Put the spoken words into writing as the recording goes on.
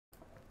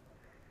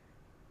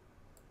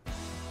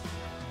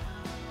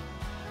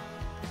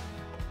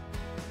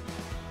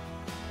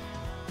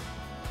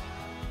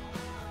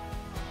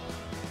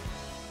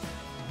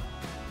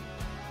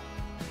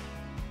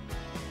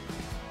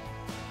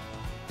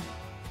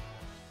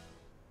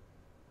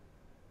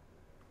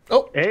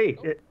Oh, Hey,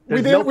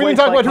 we didn't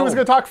talk about who was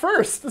going to talk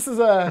first. This is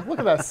look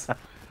at us.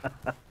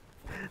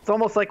 It's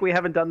almost like we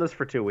haven't done this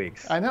for 2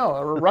 weeks. I know,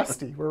 we're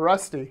rusty. We're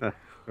rusty.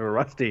 We're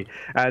rusty.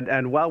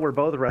 And while we're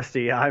both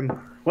rusty,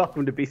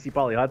 welcome to BC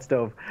Poly Hot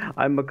Stove.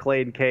 I'm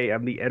Maclean K.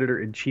 I'm the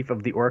editor-in-chief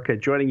of the Orca,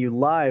 joining you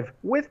live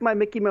with my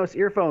Mickey Mouse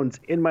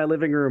earphones in my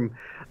living room.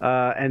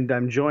 And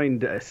I'm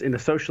joined in a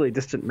socially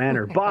distant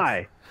manner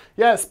by...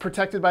 Yes,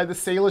 protected by the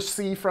Salish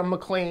Sea from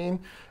Maclean.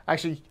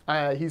 Actually,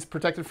 he's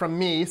protected from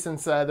me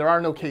since there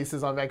are no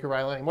cases on Vancouver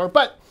Island anymore.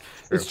 But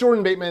it's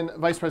Jordan Bateman,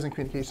 Vice President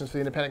Communications for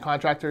the Independent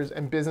Contractors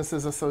and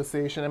Businesses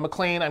Association. And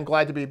Maclean, I'm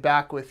glad to be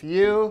back with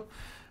you.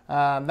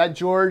 That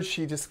George,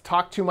 he just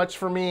talked too much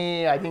for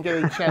me. I didn't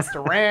get a chance to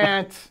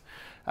rant.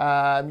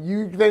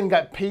 You then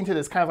got painted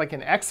as kind of like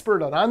an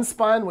expert on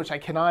unspun, which I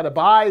cannot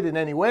abide in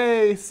any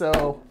way.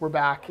 So we're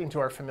back into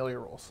our familiar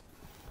roles.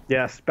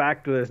 Yes,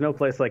 back to There's No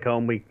Place Like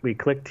Home. We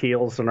clicked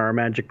heels on our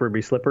magic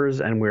ruby slippers,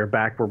 and we're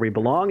back where we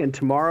belong. And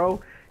tomorrow,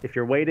 if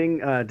you're waiting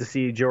to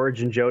see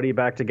George and Jody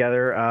back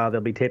together,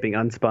 they'll be taping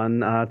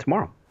Unspun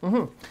tomorrow.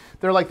 Mm-hmm.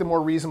 They're like the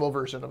more reasonable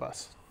version of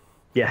us.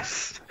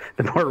 Yes,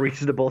 the more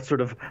reasonable sort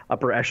of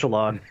upper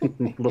echelon.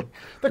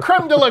 The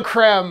creme de la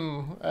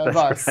creme of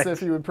us, right.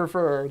 if you would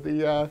prefer.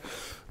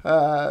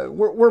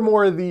 We're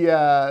more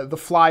the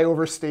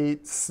flyover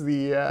states,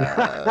 the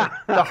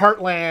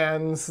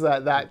heartlands,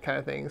 that kind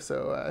of thing.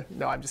 So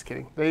no, I'm just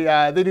kidding.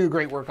 They do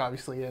great work,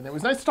 obviously, and it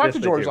was nice to talk to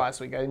George last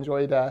week. I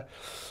enjoyed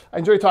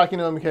talking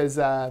to him because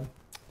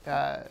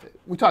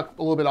we talked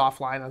a little bit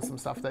offline on some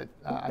stuff that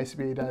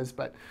ICBA does,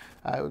 but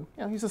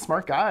he's a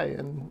smart guy,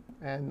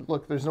 and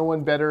look, there's no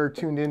one better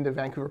tuned into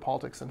Vancouver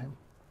politics than him.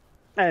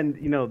 And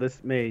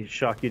this may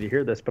shock you to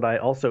hear this, but I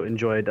also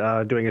enjoyed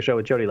doing a show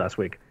with Jody last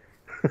week.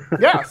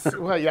 Yes,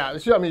 well, yeah.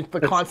 I mean, the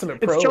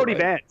consummate pro. It's Jody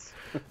Bains.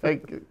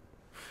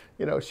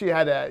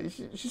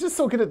 She's just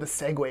so good at the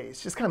segues.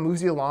 She just kind of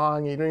moves you along,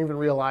 and you don't even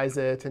realize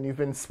it, and you've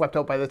been swept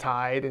out by the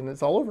tide, and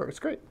it's all over. It's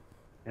great.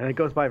 And it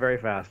goes by very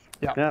fast.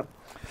 Yeah.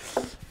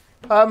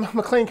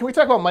 Maclean, can we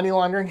talk about money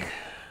laundering?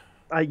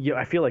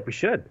 I feel like we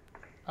should.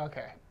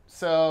 Okay.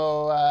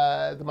 So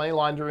the Money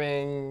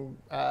Laundering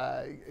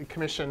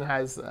Commission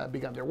has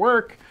begun their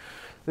work.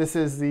 This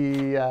is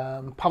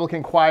the public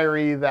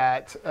inquiry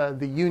that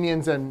the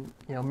unions and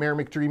Mayor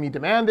McDreamy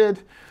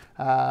demanded,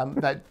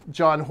 that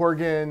John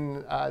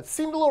Horgan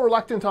seemed a little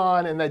reluctant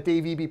on, and that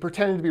Dave Eby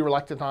pretended to be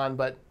reluctant on,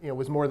 but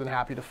was more than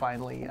happy to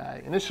finally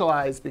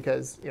initialize,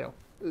 because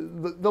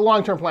the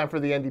long-term plan for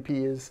the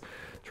NDP is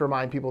to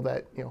remind people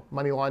that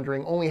money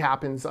laundering only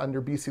happens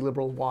under BC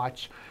Liberal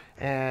watch,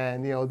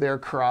 and they're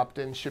corrupt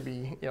and should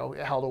be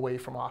held away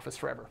from office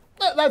forever.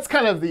 That's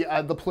kind of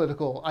the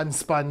political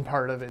unspun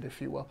part of it, if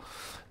you will.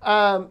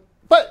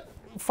 But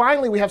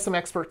finally, we have some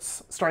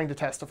experts starting to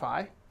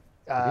testify.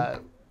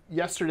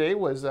 Yesterday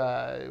was,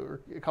 or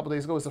a couple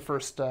days ago, was the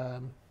first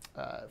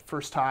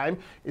time.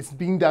 It's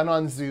being done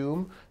on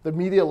Zoom. The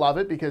media love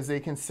it because they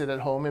can sit at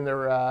home in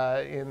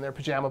their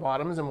pajama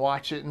bottoms and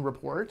watch it and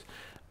report.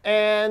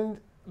 And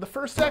the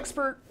first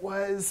expert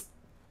was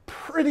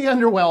pretty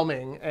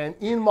underwhelming. And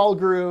Ian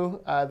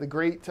Mulgrew, the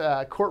great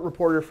court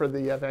reporter for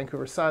the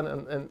Vancouver Sun,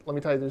 and let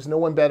me tell you, there's no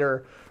one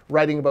better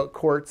writing about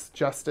courts,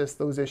 justice,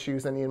 those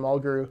issues than Ian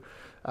Mulgrew.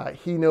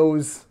 He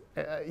knows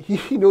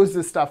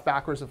this stuff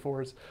backwards and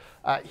forwards.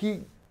 He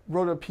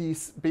wrote a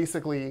piece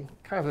basically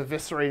kind of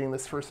eviscerating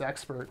this first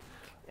expert.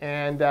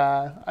 And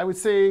I would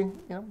say,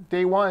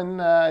 day one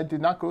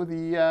did not go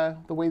the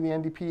way the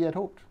NDP had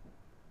hoped.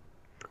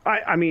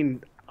 I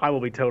mean, I will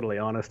be totally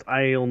honest.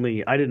 I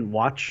didn't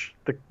watch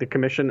the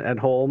commission at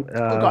home.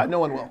 Oh God, no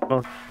one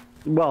will.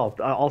 Well,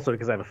 also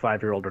because I have a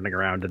 5-year-old running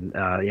around, and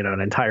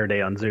an entire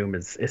day on Zoom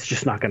it's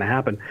just not going to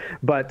happen.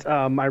 But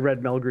I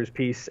read Mulgrew's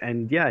piece,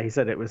 and yeah, he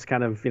said it was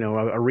kind of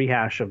a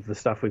rehash of the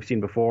stuff we've seen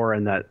before,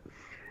 and that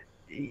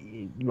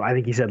I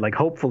think he said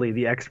hopefully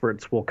the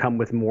experts will come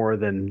with more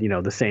than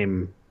the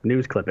same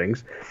news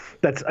clippings.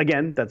 That's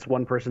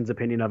one person's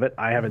opinion of it.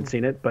 I haven't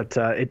seen it, but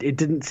it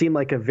didn't seem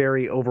like a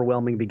very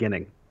overwhelming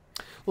beginning.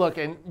 Look,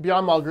 and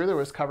beyond Mulgrew, there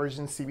was coverage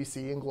in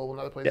CBC and Global and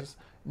other places.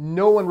 Yep.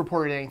 No one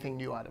reported anything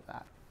new out of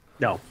that.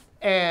 No.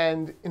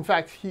 And in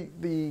fact, he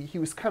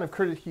was kind of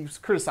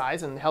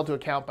criticized and held to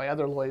account by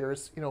other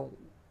lawyers.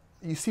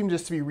 You seem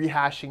just to be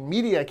rehashing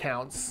media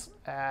accounts.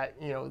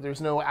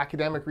 There's no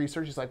academic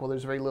research. He's like, well,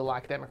 there's very little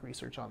academic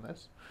research on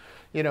this.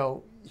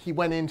 He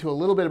went into a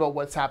little bit about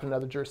what's happened in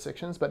other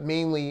jurisdictions, but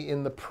mainly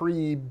in the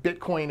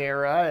pre-Bitcoin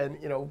era,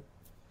 and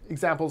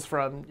examples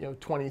from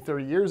 20,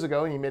 30 years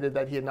ago, and he admitted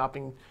that he had not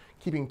been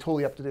keeping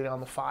totally up to date on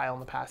the file in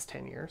the past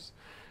 10 years.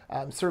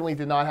 Certainly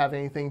did not have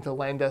anything to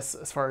lend us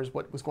as far as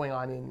what was going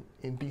on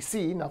in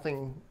BC,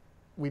 nothing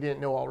we didn't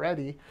know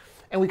already.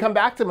 And we come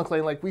back to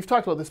Maclean, like we've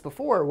talked about this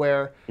before,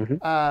 where,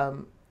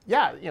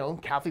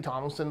 Kathy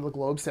Tomlinson, the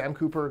Globe, Sam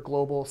Cooper,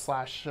 Global /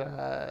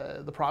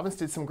 the province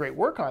did some great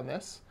work on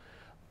this.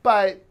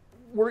 But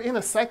we're in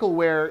a cycle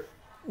where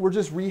we're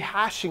just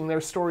rehashing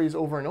their stories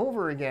over and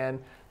over again.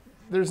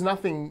 There's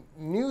nothing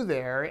new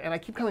there. And I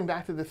keep coming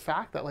back to the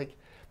fact that,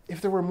 if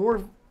there were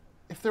more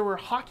if there were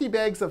hockey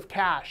bags of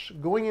cash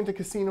going into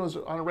casinos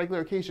on a regular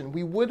occasion,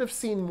 we would have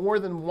seen more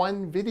than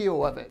one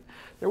video of it.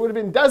 There would have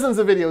been dozens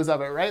of videos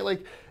of it, right?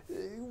 Like,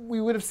 we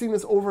would have seen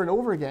this over and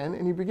over again,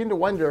 and you begin to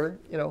wonder,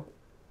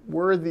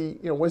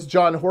 was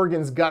John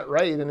Horgan's gut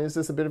right, and is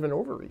this a bit of an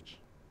overreach?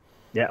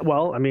 Yeah,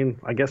 well, I mean,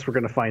 I guess we're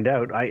going to find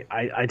out.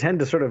 I tend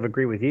to sort of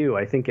agree with you.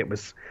 I think it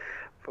was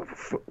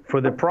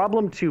for the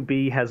problem to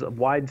be as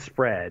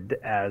widespread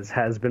as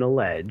has been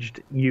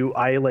alleged.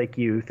 I, like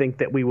you, think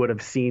that we would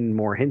have seen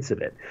more hints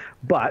of it.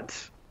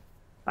 But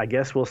I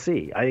guess we'll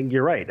see. I think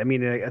you're right. I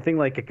mean, a thing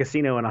like a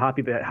casino and a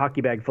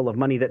hockey bag full of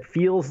money that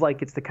feels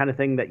like it's the kind of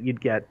thing that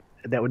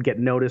that would get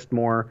noticed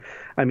more.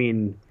 I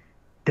mean,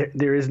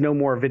 there is no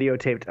more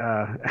videotaped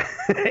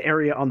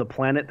area on the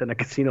planet than a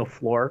casino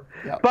floor.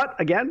 Yep. But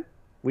again,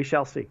 we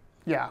shall see.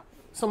 Yeah.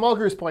 So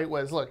Mulgrew's point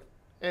was, look,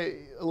 a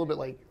little bit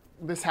like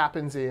this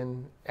happens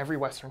in every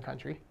Western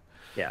country.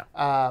 Yeah.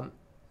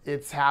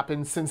 It's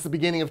happened since the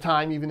beginning of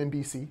time, even in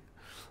BC.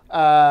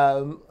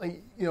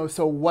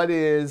 So what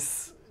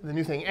is the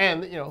new thing?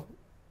 And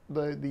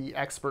the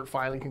expert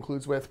finally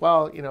concludes with,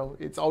 well,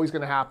 it's always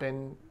going to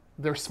happen.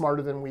 They're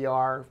smarter than we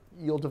are.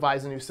 You'll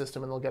devise a new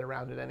system and they'll get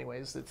around it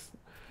anyways. It's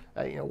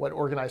what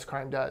organized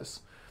crime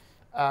does.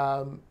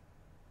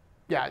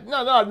 Yeah,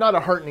 not a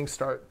heartening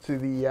start to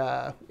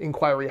the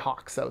inquiry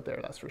hawks out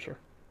there, that's for sure.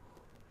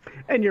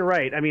 And you're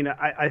right. I mean,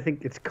 I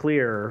think it's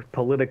clear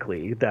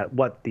politically that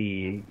what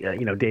the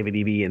David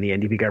Eby and the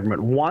NDP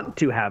government want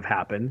to have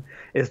happen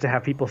is to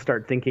have people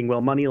start thinking,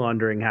 well, money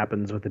laundering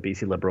happens with the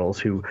BC Liberals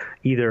who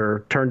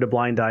either turned a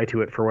blind eye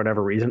to it for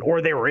whatever reason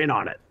or they were in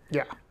on it.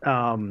 Yeah.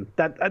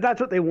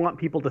 That's what they want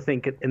people to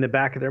think in the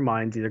back of their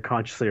minds, either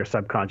consciously or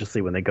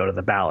subconsciously when they go to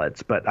the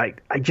ballots. But I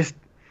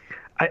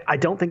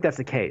don't think that's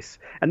the case.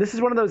 And this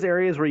is one of those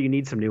areas where you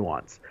need some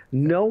nuance.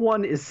 No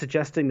one is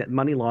suggesting that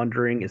money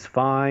laundering is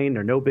fine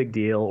or no big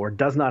deal or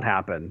does not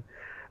happen.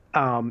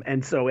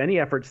 And so any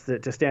efforts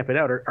to stamp it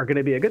out are going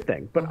to be a good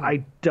thing. But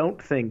I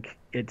don't think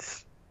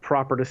it's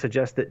proper to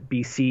suggest that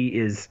BC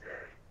is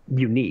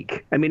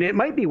unique. I mean, it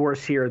might be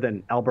worse here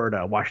than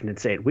Alberta, Washington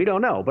State. We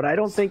don't know. But I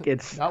don't think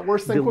it's not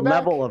worse than the Quebec.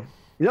 Level of...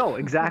 No,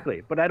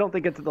 exactly. But I don't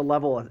think it's at the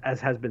level as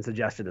has been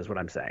suggested is what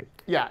I'm saying.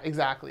 Yeah,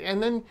 exactly.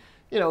 And then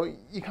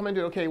you come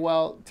into, okay,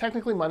 well,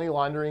 technically money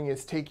laundering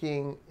is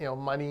taking,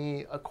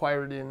 money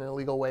acquired in an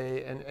illegal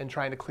way and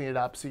trying to clean it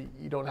up so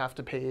you don't have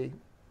to pay,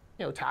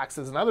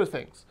 taxes and other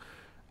things.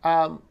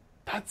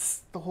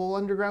 That's the whole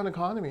underground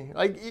economy.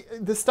 Like,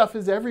 this stuff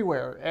is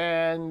everywhere.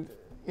 And,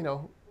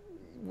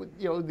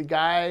 the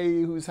guy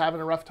who's having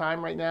a rough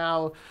time right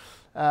now,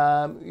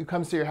 who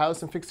comes to your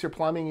house and fixes your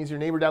plumbing, he's your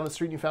neighbor down the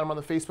street, and you found him on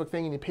the Facebook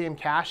thing, and you pay him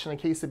cash and a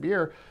case of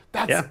beer.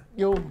 That's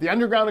the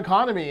underground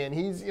economy, and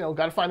he's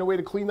got to find a way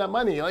to clean that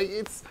money. Like,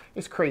 it's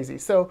crazy.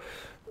 So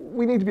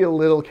we need to be a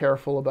little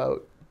careful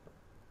about,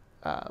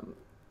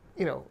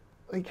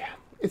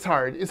 it's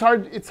hard.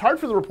 It's hard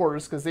for the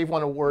reporters because they've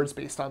won awards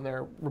based on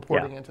their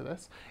reporting into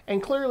this,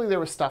 and clearly there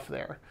was stuff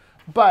there.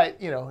 But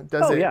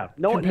does it? Yeah,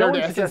 no one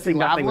suggesting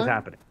nothing was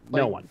happening.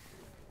 No one.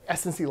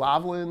 SNC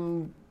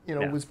Lavalin.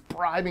 Was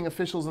bribing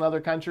officials in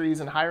other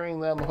countries and hiring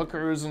them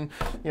hookers and,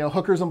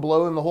 hookers and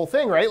blow and the whole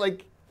thing, right?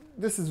 Like,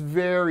 this is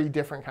very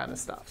different kind of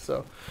stuff.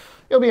 So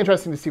it'll be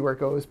interesting to see where it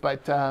goes.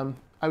 But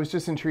I was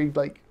just intrigued.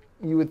 Like,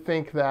 you would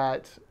think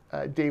that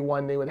day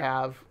one they would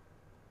have,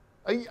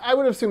 I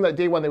would assume that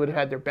day one they would have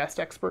had their best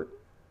expert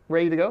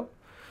ready to go.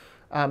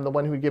 The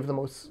one who would give the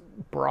most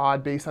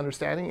broad-based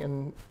understanding.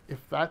 And if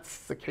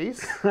that's the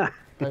case,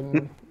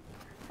 then...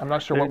 I'm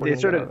not sure what we're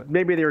going to do.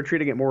 Maybe they were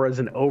treating it more as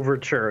an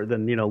overture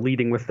than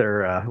leading with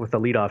their with the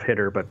leadoff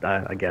hitter. But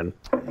again,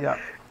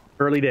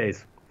 early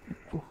days.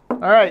 All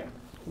right,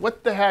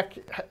 what the heck,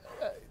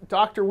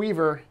 Dr.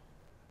 Weaver?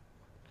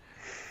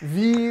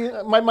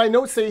 My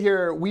notes say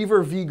here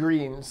Weaver v.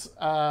 Greens.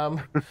 So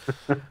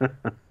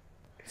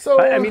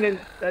I mean,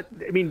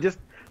 just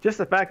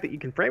the fact that you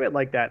can frame it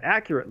like that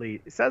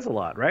accurately says a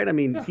lot, right? I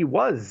mean, he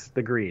was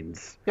the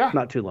Greens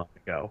not too long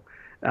ago.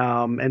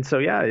 And so,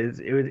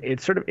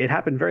 it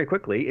happened very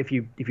quickly. If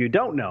you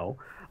don't know,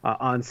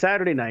 on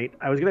Saturday night,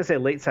 I was going to say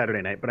late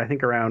Saturday night, but I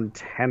think around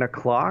 10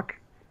 o'clock.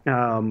 I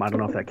don't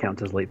know if that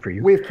counts as late for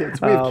you. We have kids.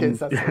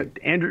 That's late.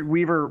 Andrew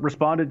Weaver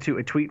responded to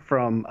a tweet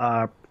from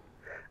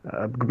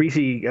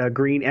BC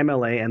Green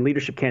MLA and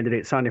leadership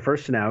candidate Sonia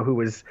Furstenau, who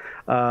was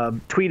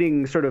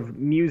tweeting sort of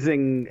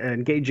musing,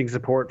 engaging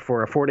support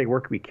for a 4-day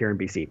work week here in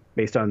BC,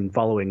 based on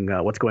following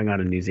what's going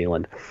on in New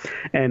Zealand.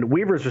 And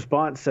Weaver's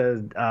response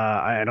said,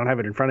 I don't have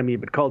it in front of me,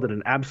 but called it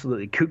an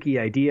absolutely kooky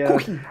idea,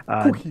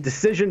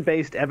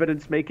 decision-based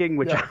evidence making,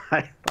 which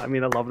I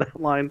love that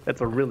line.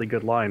 That's a really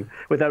good line,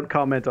 without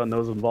comment on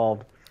those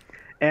involved.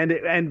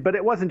 But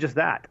it wasn't just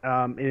that.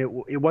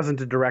 It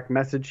wasn't a direct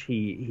message.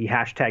 He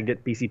hashtagged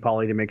it BC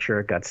Poly to make sure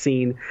it got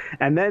seen.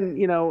 And then,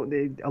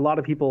 a lot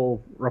of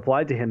people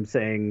replied to him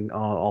saying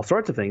all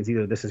sorts of things,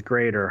 either this is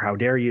great or how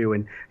dare you.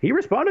 And he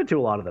responded to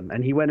a lot of them,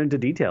 and he went into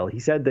detail. He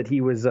said that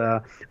he was,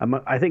 I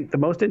think the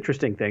most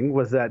interesting thing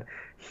was that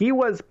he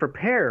was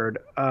prepared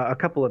a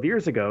couple of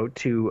years ago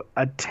to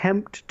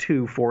attempt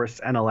to force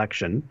an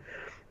election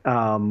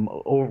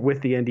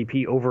with the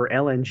NDP over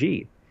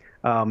LNG.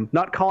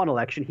 Not call an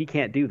election. He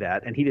can't do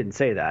that, and he didn't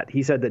say that.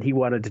 He said that he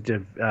wanted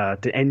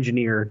to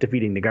engineer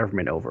defeating the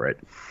government over it.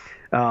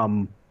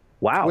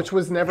 Wow. Which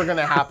was never going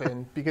to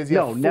happen because you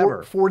have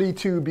never.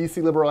 42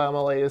 BC Liberal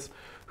MLAs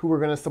who were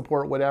going to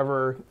support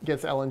whatever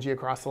gets LNG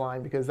across the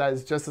line, because that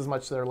is just as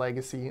much their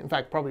legacy. In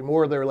fact, probably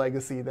more their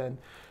legacy than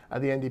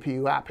the NDP,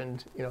 who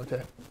happened,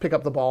 to pick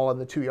up the ball on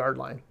the 2-yard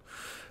line.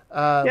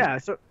 Yeah.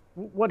 So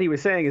what he was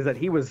saying is that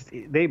he was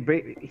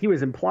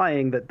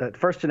implying that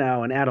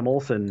Firstenau and Adam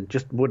Olsen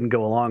just wouldn't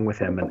go along with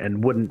him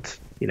and wouldn't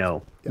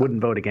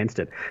vote against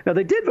it. Now,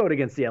 they did vote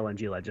against the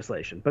LNG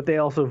legislation, but they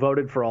also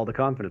voted for all the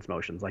confidence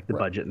motions, like the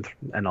budget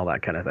and all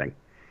that kind of thing.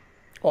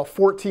 Well,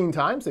 14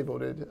 times they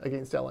voted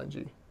against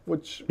LNG,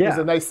 which is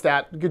a nice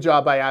stat. Good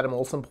job by Adam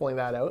Olsen pulling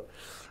that out.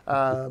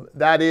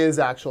 That is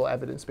actual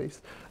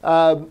evidence-based.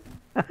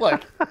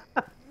 Look,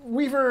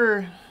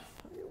 Weaver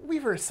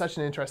is such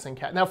an interesting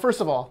cat. Now,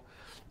 first of all,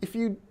 if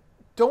you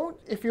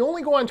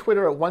only go on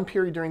Twitter at one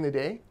period during the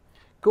day,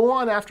 go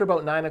on after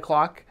about 9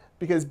 o'clock,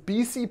 because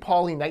BC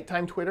Poly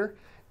nighttime Twitter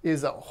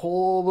is a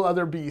whole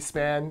other beast,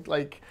 man.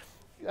 Like,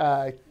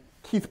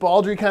 Keith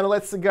Baldry kind of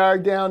lets the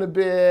guard down a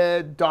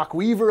bit. Doc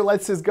Weaver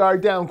lets his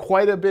guard down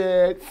quite a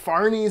bit.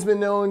 Farney's been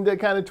known to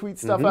kind of tweet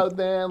stuff out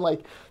then.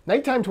 Like,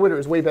 nighttime Twitter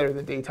is way better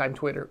than daytime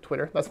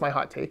Twitter. That's my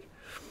hot take.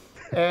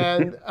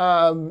 And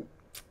I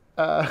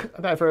forgot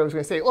what I was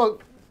going to say.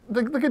 Look,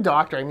 the good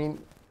doctor, I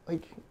mean,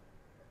 like,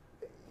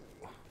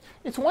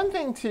 it's one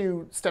thing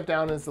to step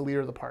down as the leader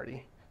of the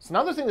party. It's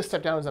another thing to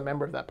step down as a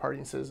member of that party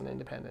and sit as an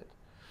independent.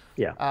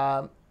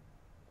 Yeah.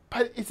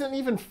 But it's an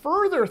even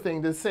further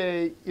thing to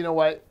say, you know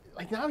what,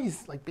 like, now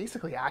he's like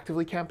basically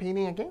actively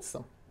campaigning against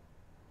them.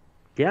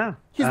 Yeah.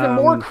 He's been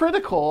more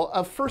critical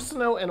of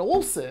Firstenau and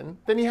Olsen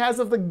than he has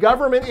of the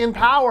government in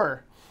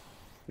power.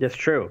 It's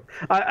true.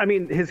 I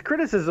mean, his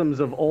criticisms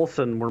of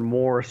Olsen were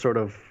more sort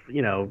of, he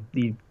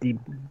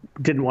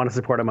didn't want to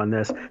support him on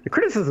this. The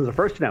criticisms of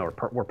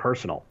Firstenau were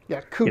personal.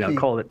 Yeah, kooky.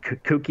 Called it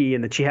kooky,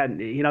 and that she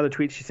hadn't, other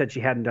tweets she said she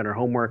hadn't done her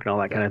homework and all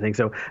that kind of thing.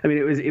 So, I mean,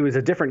 it was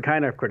a different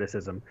kind of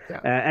criticism.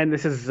 Yeah. And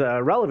this is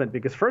relevant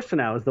because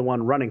Firstenau is the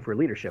one running for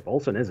leadership.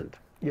 Olsen isn't.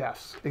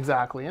 Yes,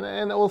 exactly.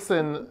 And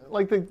Olsen,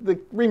 like the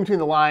reading between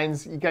the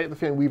lines, you get the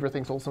feeling Weaver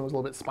thinks Olsen was a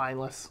little bit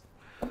spineless.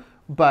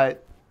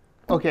 But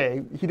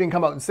okay, he didn't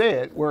come out and say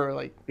it. We're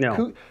like,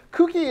 no.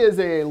 Kooky is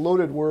a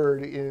loaded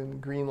word in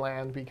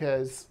Greenland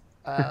because,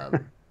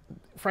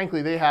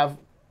 frankly,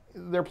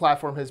 their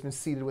platform has been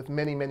seeded with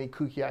many, many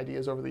kooky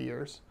ideas over the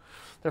years.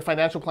 Their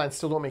financial plans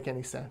still don't make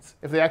any sense.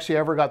 If they actually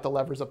ever got the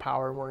levers of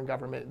power and were in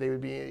government, they would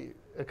be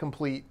a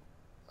complete,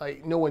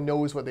 like, no one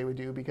knows what they would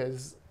do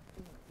because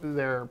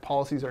their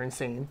policies are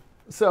insane.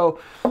 So,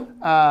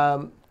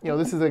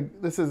 this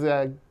is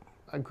a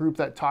group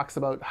that talks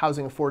about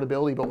housing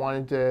affordability but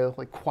wanted to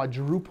like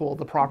quadruple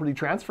the property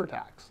transfer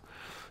tax.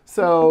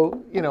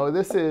 So,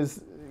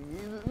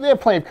 they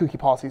have plenty of kooky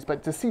policies,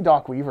 but to see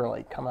Doc Weaver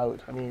like come out,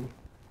 I mean,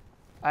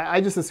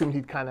 I just assumed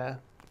he'd kind of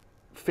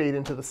fade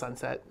into the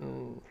sunset.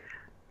 And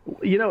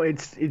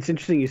it's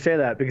interesting you say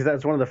that, because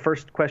that's one of the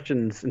first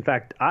questions, in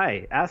fact,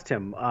 I asked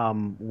him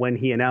when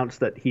he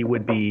announced that he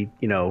would be,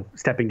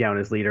 stepping down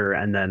as leader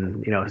and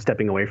then,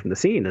 stepping away from the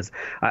scene. Is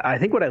I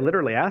think what I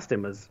literally asked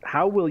him is,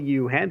 how will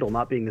you handle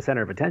not being the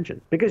center of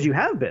attention? Because you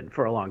have been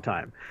for a long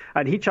time.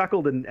 And he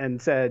chuckled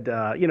and said,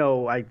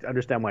 I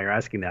understand why you're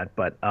asking that,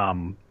 but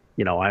I'm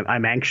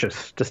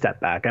anxious to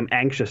step back. I'm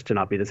anxious to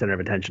not be the center of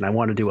attention. I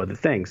want to do other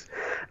things.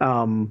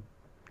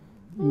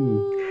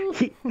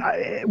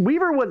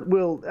 Weaver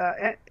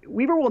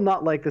will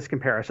not like this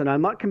comparison.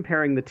 I'm not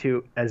comparing the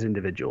two as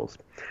individuals,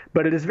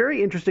 but it is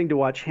very interesting to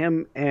watch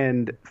him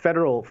and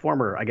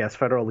former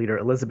federal leader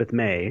Elizabeth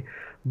May,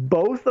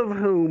 both of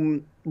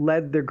whom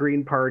led the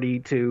Green Party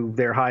to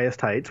their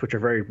highest heights, which are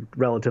very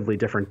relatively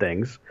different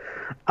things,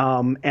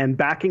 and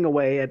backing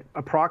away at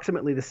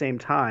approximately the same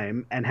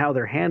time, and how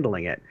they're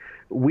handling it.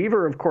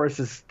 Weaver, of course,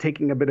 is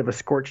taking a bit of a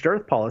scorched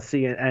earth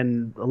policy,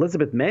 and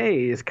Elizabeth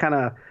May is kind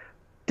of,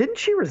 didn't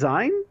she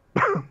resign?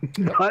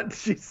 But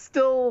she's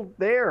still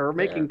there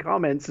making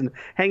comments and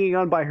hanging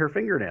on by her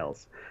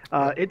fingernails.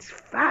 It's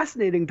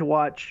fascinating to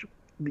watch,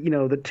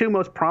 the two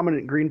most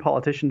prominent Green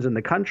politicians in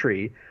the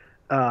country,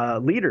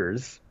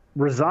 leaders,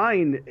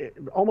 resign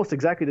almost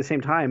exactly the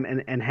same time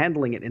and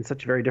handling it in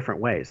such very different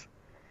ways.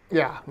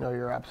 Yeah, no,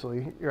 you're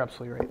absolutely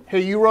right. Hey,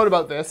 you wrote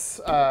about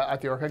this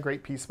at the Orca,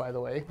 great piece, by the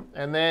way.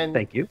 And then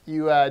thank you.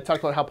 You talked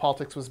about how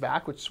politics was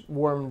back, which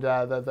warmed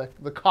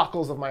the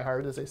cockles of my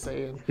heart, as they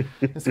say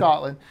in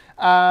Scotland.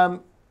 But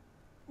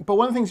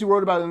one of the things you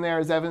wrote about in there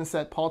as evidence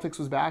that politics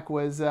was back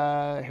was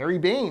Harry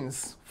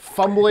Bains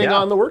fumbling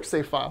on the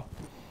WorkSafe file.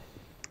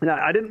 Now,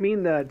 I didn't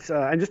mean that,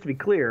 and just to be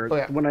clear,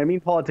 when I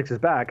mean politics is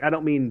back, I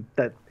don't mean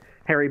that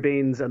Harry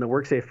Bains and the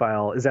WorkSafe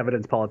file is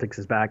evidence politics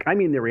is back. I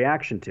mean the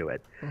reaction to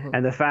it.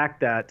 And the fact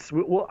that,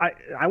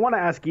 I want to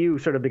ask you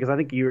sort of, because I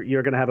think you're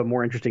going to have a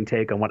more interesting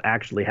take on what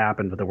actually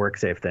happened with the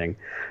WorkSafe thing.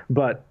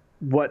 But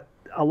what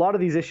a lot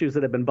of these issues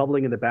that have been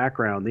bubbling in the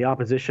background, the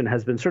opposition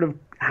has been sort of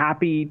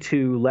happy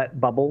to let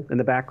bubble in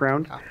the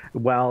background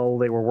while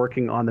they were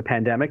working on the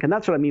pandemic. And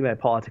that's what I mean by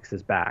politics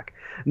is back.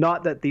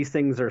 Not that these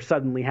things are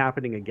suddenly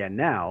happening again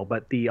now,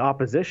 but the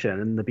opposition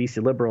and the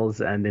BC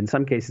Liberals and in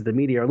some cases the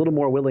media are a little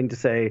more willing to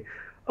say,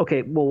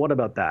 okay, well, what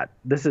about that?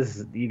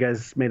 You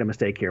guys made a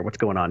mistake here. What's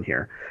going on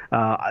here?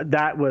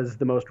 That was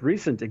the most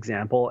recent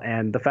example.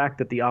 And the fact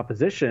that the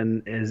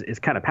opposition is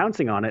kind of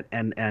pouncing on it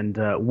and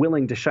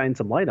willing to shine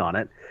some light on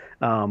it,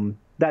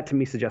 that to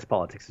me suggests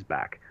politics is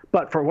back.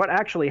 But for what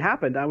actually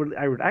happened, I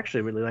would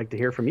actually really like to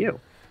hear from you.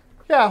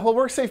 Yeah, well,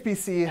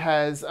 WorkSafeBC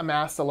has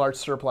amassed a large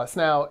surplus.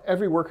 Now,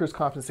 every workers'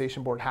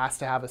 compensation board has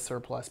to have a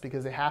surplus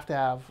because they have to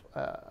have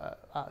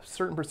a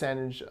certain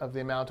percentage of the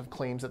amount of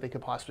claims that they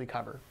could possibly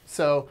cover.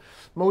 So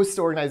most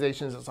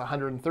organizations, it's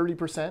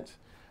 130%.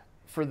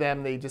 For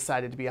them, they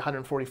decided to be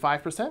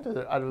 145%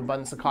 out of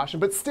abundance of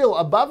caution. But still,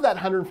 above that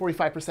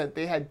 145%,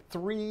 they had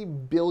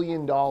 $3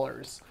 billion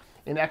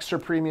in extra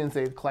premiums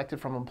they had collected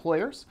from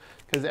employers,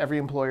 because every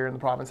employer in the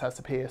province has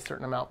to pay a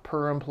certain amount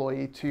per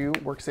employee to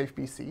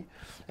WorkSafeBC,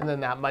 and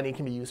then that money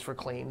can be used for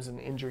claims and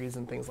injuries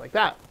and things like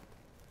that.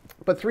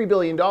 But $3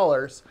 billion,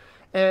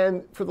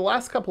 and for the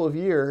last couple of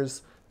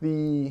years,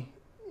 the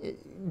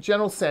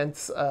general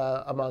sense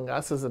among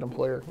us as an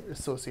employer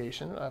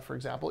association, for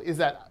example, is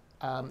that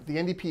the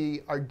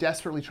NDP are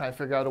desperately trying to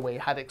figure out a way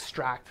how to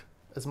extract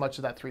as much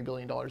of that $3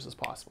 billion as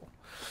possible.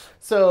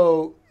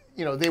 So,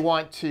 they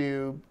want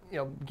to,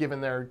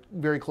 given their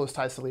very close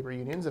ties to labor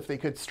unions, if they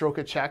could stroke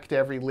a check to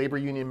every labor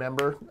union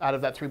member out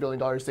of that $3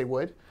 billion, they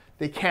would.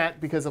 They can't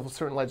because of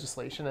certain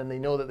legislation, and they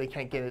know that they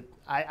can't get it.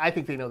 I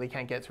think they know they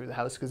can't get it through the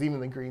House, because even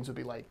the Greens would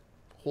be like,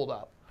 hold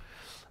up.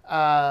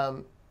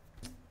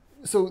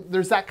 So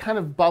there's that kind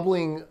of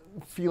bubbling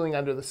feeling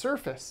under the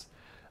surface.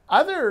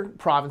 Other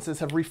provinces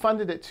have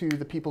refunded it to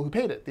the people who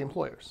paid it, the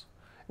employers,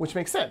 which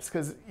makes sense,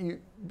 because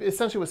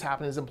essentially what's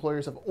happened is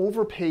employers have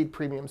overpaid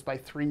premiums by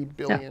 $3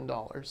 billion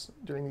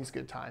during these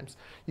good times.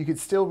 You could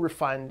still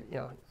refund,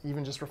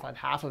 even just refund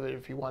half of it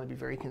if you want to be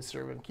very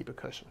conservative and keep a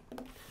cushion.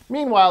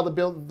 Meanwhile,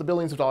 the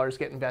billions of dollars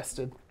get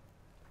invested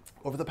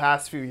over the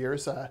past few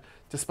years,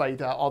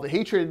 despite all the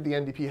hatred the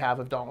NDP have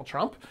of Donald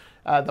Trump.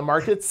 The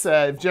markets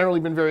have generally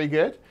been very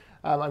good.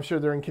 I'm sure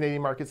they're in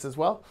Canadian markets as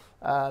well.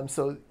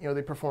 So,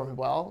 they performed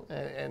well,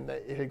 and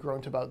it had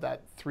grown to about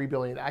that $3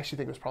 billion. I actually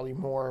think it was probably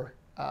more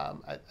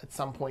at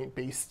some point,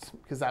 based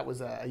because that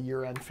was a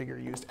year-end figure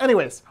used.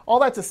 Anyways, all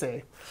that to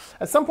say,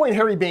 at some point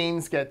Harry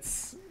Bains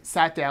gets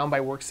sat down by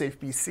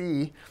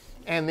WorkSafeBC,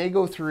 and they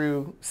go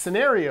through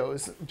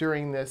scenarios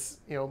during this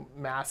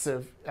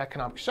massive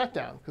economic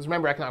shutdown. Because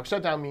remember, economic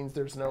shutdown means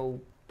there's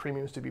no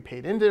premiums to be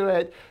paid into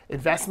it.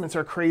 Investments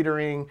are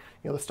cratering.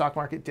 The stock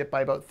market dipped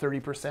by about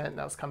 30%.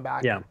 Now it's come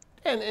back,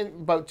 and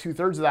about 2/3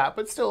 of that,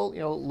 but still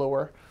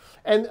lower.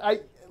 And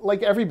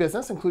like every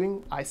business,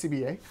 including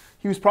ICBA,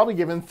 he was probably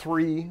given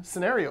 3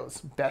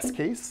 scenarios: best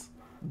case,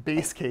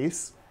 base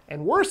case,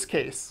 and worst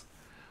case.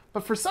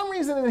 But for some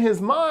reason in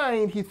his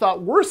mind, he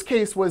thought worst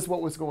case was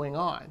what was going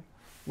on,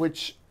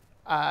 which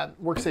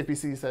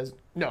WorkSafeBC says,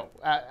 no,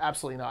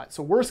 absolutely not.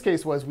 So worst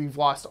case was we've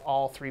lost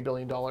all $3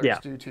 billion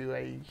due to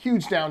a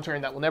huge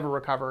downturn that will never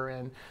recover.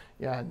 And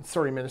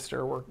sorry,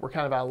 Minister, we're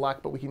kind of out of luck,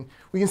 but we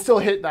can still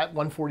hit that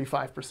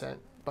 145%.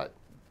 But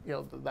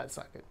that's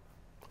not good.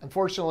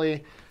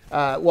 Unfortunately,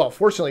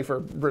 fortunately for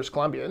British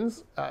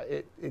Columbians,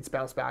 it's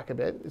bounced back a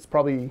bit. It's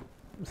probably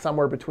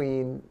somewhere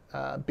between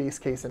base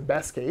case and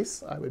best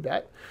case, I would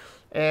bet.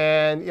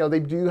 And they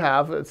do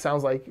have, it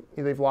sounds like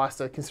they've lost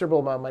a considerable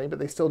amount of money, but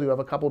they still do have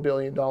a couple $2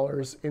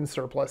 billion in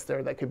surplus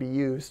there that could be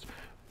used,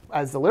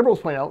 as the Liberals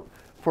point out,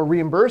 for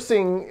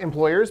reimbursing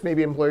employers.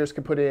 Maybe employers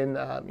could put in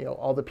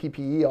all the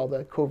PPE, all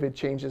the COVID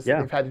changes that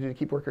they've had to do to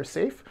keep workers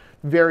safe.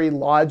 Very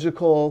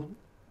logical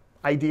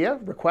idea,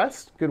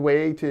 request, good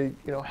way to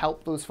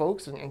help those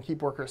folks and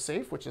keep workers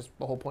safe, which is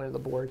the whole point of the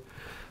board.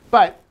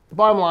 But the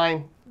bottom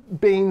line,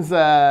 Bains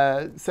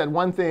said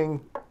one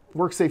thing,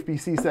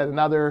 WorkSafeBC said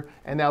another,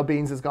 and now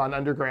Bains has gone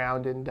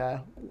underground, and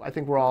I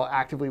think we're all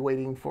actively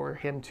waiting for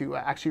him to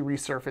actually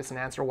resurface and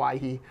answer why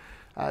he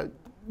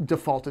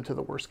defaulted to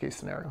the worst case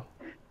scenario.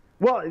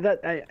 Well,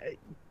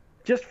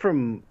 just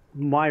from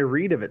my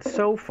read of it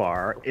so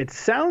far, it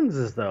sounds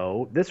as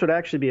though this would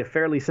actually be a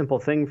fairly simple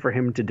thing for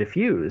him to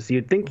diffuse.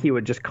 You'd think he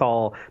would just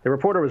call, the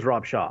reporter was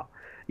Rob Shaw.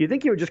 You'd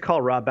think he would just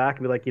call Rob back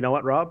and be like, you know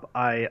what, Rob,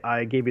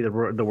 I gave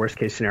you the worst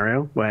case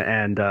scenario,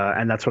 and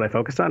that's what I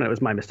focused on. It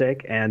was my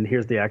mistake, and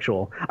here's the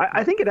actual.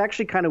 I think it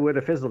actually kind of would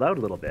have fizzled out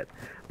a little bit,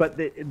 but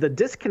the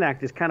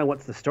disconnect is kind of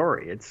what's the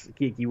story. It's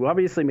you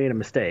obviously made a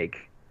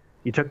mistake.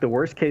 You took the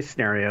worst case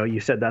scenario. You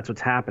said that's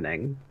what's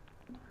happening.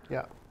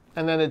 Yeah,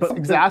 and then it's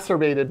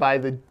exacerbated by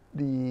the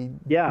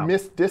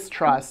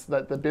distrust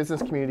that the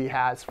business community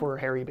has for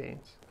Harry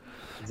Bains.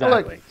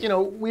 Exactly.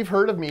 Look, we've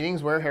heard of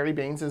meetings where Harry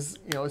Bains has,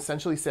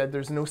 essentially said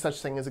there's no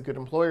such thing as a good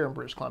employer in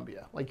British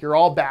Columbia. Like, you're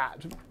all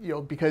bad,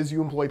 because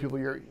you employ people,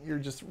 you're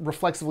just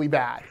reflexively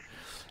bad.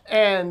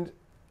 And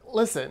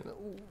listen,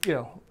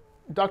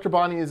 Dr.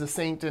 Bonnie is a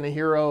saint and a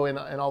hero and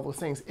all those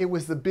things. It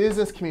was the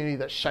business community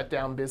that shut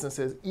down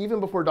businesses even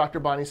before Dr.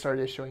 Bonnie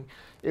started issuing.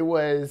 It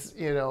was,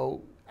 you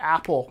know,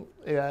 Apple,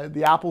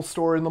 the Apple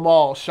store in the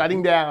mall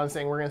shutting down,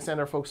 saying we're going to send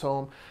our folks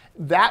home.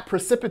 That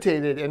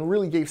precipitated and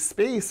really gave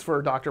space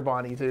for Dr.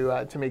 Bonnie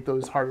to make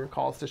those harder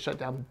calls to shut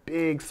down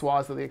big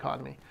swaths of the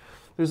economy.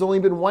 There's only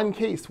been one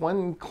case,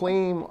 one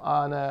claim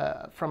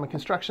from a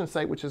construction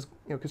site, which is,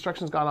 you know,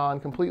 construction's gone on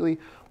completely.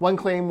 One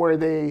claim where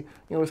they, you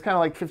know, it was kind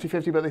of like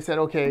 50-50, but they said,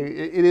 okay,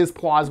 it is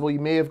plausible you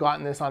may have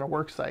gotten this on a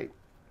work site.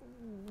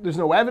 There's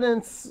no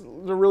evidence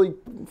to really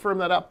firm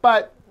that up,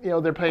 but, you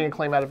know, they're paying a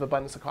claim out of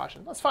abundance of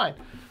caution. That's fine.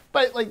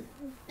 But like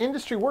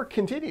industry work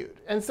continued.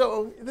 And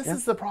so this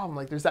is the problem.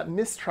 Like there's that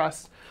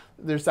mistrust.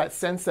 There's that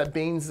sense that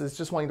Bains is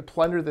just wanting to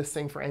plunder this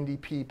thing for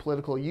NDP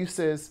political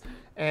uses.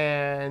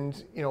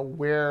 And, you know,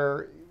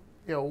 where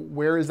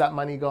is that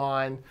money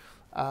gone?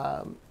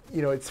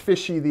 You know, it's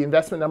fishy. The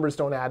investment numbers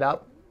don't add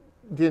up.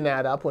 Didn't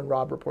add up when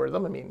Rob reported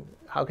them. I mean,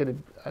 how could it,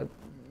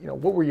 you know,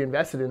 what were you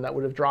invested in that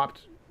would have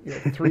dropped, you know,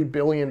 $3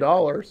 billion?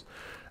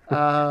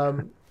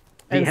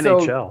 And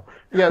NHL. So,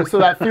 yeah, so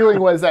that feeling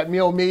was that, you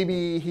know,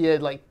 maybe he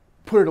had like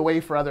put it away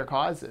for other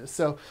causes.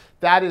 So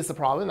that is the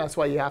problem. That's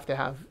why you have to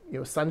have, you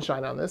know,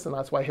 sunshine on this, and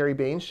that's why Harry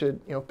Bains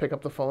should, you know, pick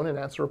up the phone and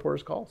answer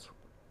reporters' calls.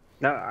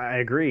 No, I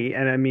agree,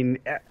 and I mean,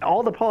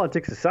 all the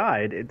politics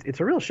aside,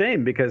 it's a real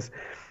shame because,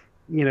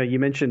 you know, you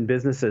mentioned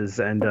businesses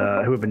and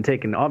who have been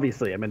taken.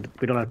 Obviously, I mean,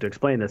 we don't have to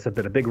explain this, have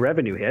been a big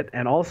revenue hit,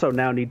 and also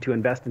now need to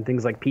invest in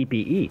things like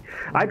PPE.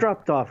 I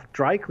dropped off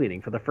dry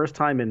cleaning for the first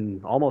time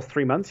in almost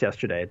 3 months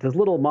yesterday. It's this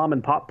little mom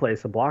and pop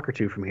place a block or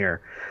two from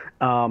here,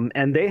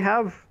 and they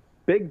have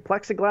big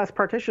plexiglass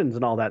partitions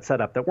and all that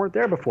set up that weren't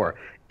there before.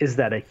 Is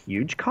that a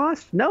huge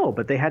cost? No,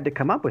 but they had to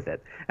come up with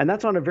it, and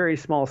that's on a very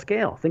small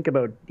scale. Think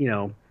about, you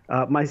know,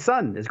 my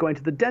son is going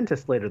to the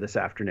dentist later this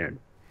afternoon.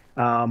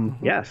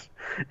 Yes.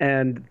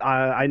 And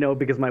I know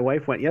because my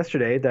wife went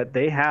yesterday that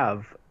they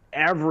have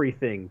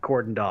everything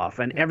cordoned off,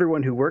 and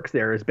everyone who works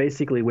there is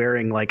basically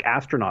wearing like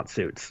astronaut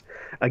suits.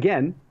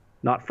 Again,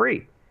 not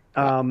free.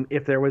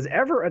 If there was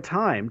ever a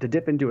time to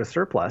dip into a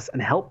surplus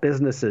and help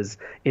businesses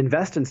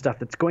invest in stuff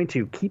that's going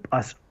to keep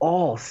us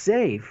all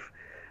safe,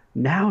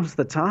 now's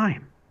the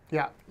time.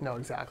 Yeah, no,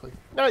 exactly.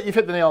 No, you've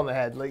hit the nail on the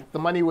head. Like the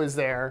money was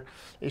there,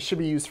 it should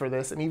be used for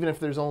this, and even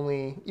if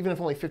only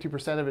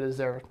 50% of it is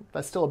there,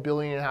 that's still $1.5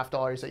 billion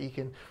that you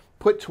can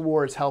put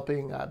towards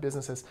helping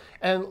businesses.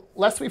 And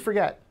lest we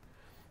forget,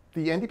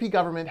 the NDP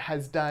government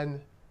has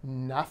done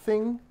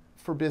nothing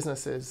for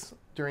businesses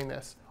during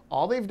this.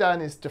 All they've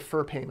done is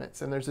defer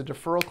payments, and there's a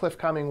deferral cliff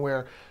coming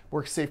where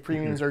WorkSafe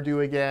premiums are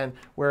due again,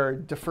 where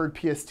deferred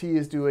PST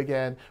is due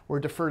again, where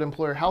deferred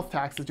employer health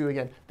tax is due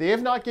again. They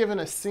have not given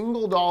a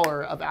single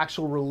dollar of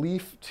actual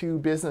relief to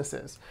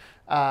businesses.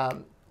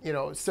 You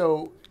know,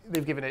 so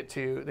they've given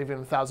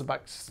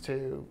 $1,000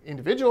 to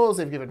individuals,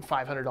 they've given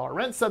 $500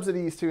 rent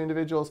subsidies to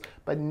individuals,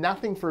 but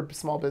nothing for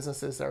small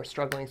businesses that are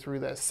struggling through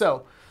this.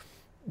 So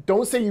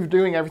don't say you're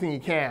doing everything you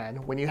can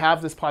when you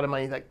have this pot of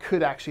money that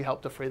could actually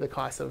help defray the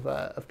cost of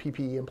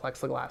PPE and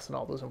plexiglass and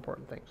all those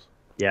important things.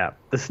 Yeah,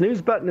 the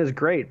snooze button is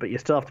great, but you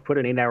still have to put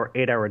an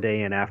 8-hour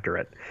day in after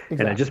it. Exactly.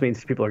 And it just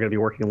means people are going to be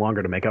working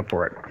longer to make up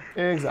for it.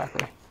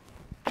 Exactly.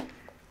 What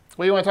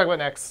do you want to talk about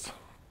next?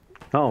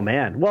 Oh,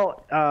 man.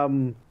 Well,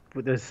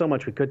 there's so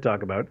much we could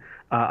talk about.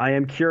 I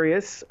am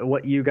curious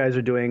what you guys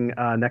are doing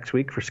next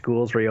week for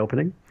schools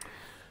reopening.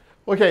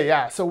 Okay,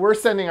 yeah, so we're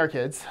sending our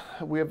kids.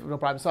 We have no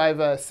problem. So I have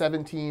a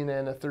 17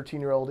 and a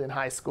 13-year-old in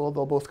high school.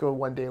 They'll both go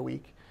 1 day a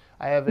week.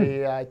 I have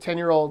a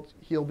 10-year-old.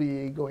 He'll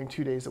be going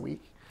 2 days a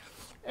week.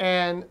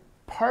 And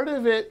part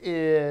of it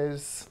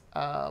is,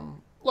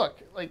 look,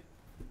 like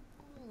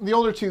the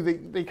older two,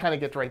 they kind of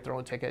get to write their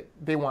own ticket.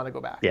 They want to go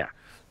back. Yeah.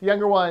 The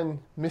younger one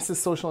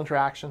misses social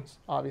interactions,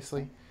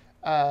 obviously.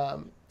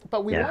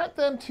 But we want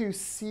them to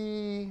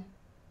see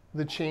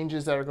the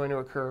changes that are going to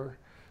occur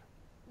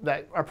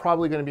that are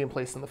probably going to be in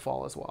place in the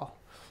fall as well.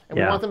 And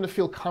we want them to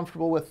feel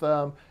comfortable with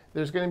them.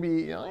 There's going to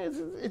be, you know,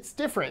 it's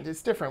different.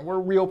 It's different. We're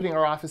reopening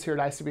our office here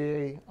at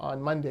ICBA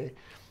on Monday.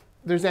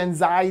 There's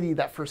anxiety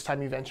that first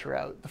time you venture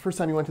out. The first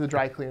time you went to the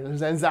dry cleaner,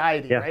 there's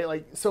anxiety, right?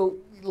 Like, so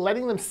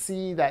letting them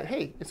see that,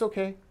 hey, it's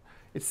okay.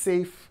 It's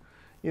safe.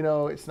 You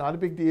know, it's not a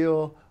big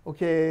deal.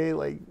 Okay,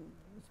 like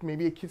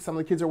maybe some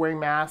of the kids are wearing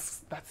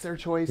masks. That's their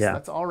choice.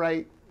 That's all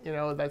right. You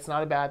know, that's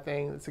not a bad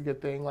thing. It's a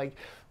good thing. Like,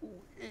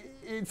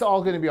 it's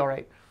all going to be all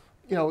right.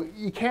 You know,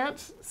 you can't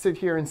sit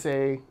here and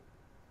say,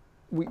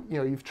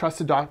 you've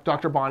trusted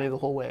Dr. Bonnie the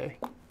whole way,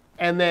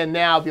 and then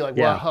now be like,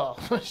 well,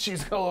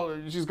 she's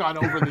gone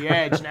over the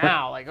edge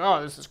now. Like,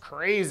 oh, this is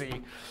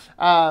crazy.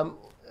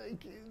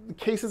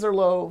 Cases are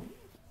low,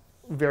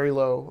 very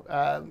low.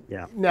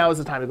 Now is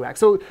the time to go back.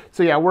 So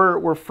yeah,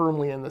 we're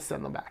firmly in the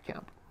send them back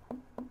camp.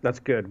 That's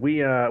good.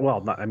 We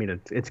well, not, I mean,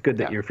 it's good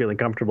that you're feeling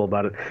comfortable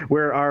about it.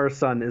 Where our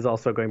son is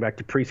also going back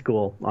to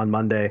preschool on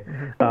Monday,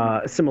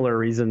 similar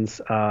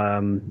reasons.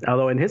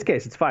 Although in his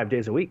case, it's 5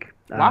 days a week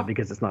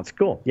because it's not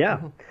school.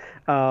 Yeah,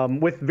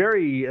 with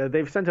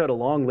they've sent out a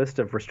long list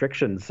of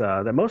restrictions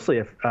that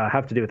mostly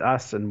have to do with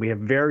us, and we have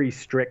very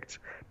strict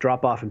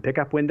drop-off and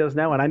pickup windows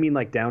now, and I mean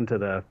like down to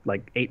the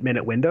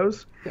 8-minute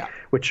windows,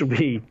 which will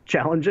be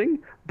challenging,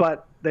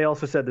 but they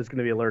also said there's going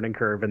to be a learning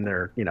curve, and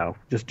they're,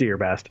 just do your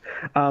best.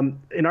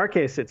 In our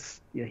case,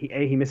 it's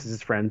he misses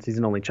his friends. He's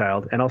an only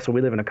child, and also we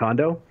live in a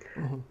condo.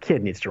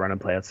 Kid needs to run and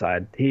play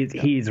outside.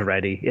 He's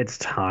ready. It's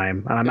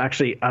time.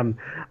 And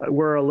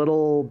we're a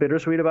little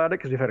bittersweet about it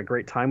because we've had a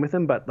great time with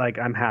him, but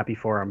I'm happy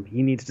for him.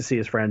 He needs to see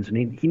his friends, and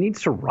he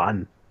needs to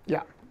run.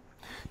 Yeah.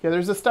 Yeah,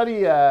 there's a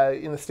study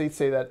in the States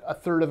say that a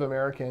third of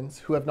Americans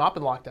who have not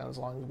been locked down as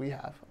long as we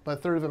have, but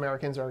a third of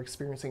Americans are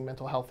experiencing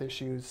mental health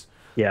issues,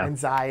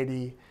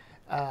 anxiety,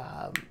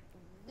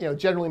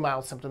 generally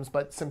mild symptoms,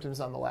 but symptoms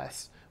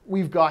nonetheless.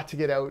 We've got to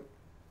get out.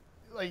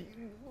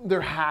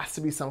 There has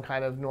to be some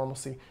kind of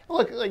normalcy.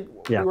 Look,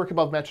 we work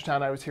above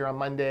Metrotown. I was here on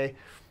Monday.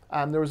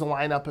 There was a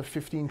lineup of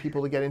 15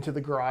 people to get into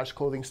the garage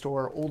clothing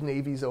store. Old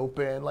Navy's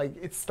open.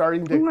 It's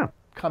starting to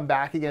come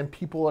back again.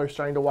 People are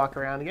starting to walk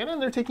around again,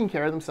 and they're taking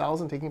care of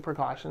themselves and taking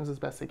precautions as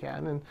best they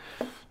can,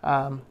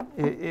 and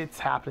it's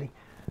happening.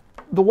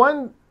 The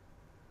one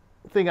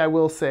thing I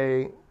will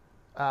say,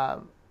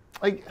 for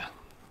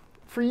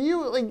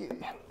you,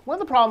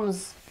 one of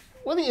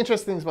the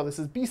interesting things about this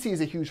is BC is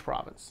a huge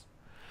province.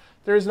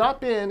 There has not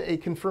been a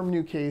confirmed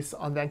new case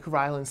on Vancouver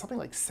Island in something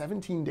like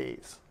 17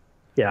 days.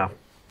 Yeah.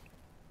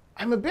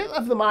 I'm a bit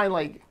of the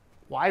mind,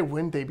 why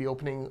wouldn't they be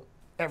opening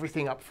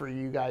everything up for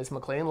you guys,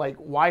 Maclean?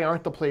 Why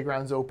aren't the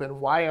playgrounds open?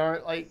 Why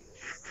aren't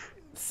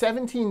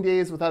 17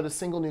 days without a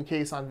single new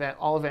case on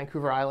all of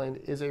Vancouver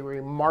Island is a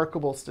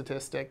remarkable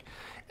statistic.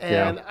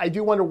 And I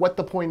do wonder what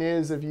the point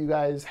is of you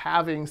guys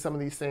having some of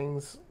these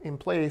things in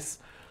place.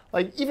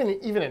 Even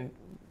in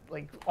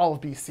all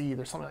of BC,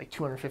 there's something like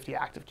 250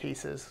 active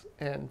cases,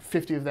 and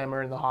 50 of them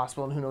are in the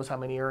hospital, and who knows how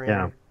many are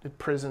in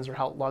prisons or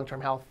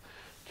long-term health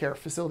care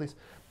facilities.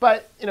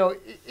 But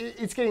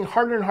it's getting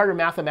harder and harder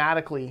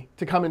mathematically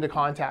to come into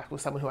contact with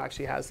someone who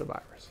actually has the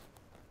virus.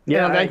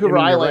 Yeah, on Vancouver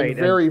Island,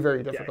 very,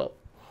 very difficult.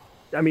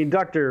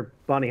 Dr.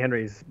 Bonnie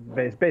Henry's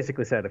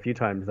basically said a few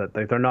times that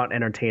they're not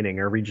entertaining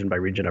a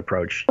region-by-region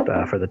approach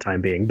for the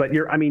time being. But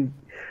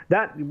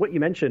what you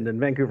mentioned in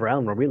Vancouver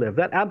Island, where we live,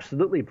 that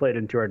absolutely played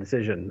into our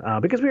decision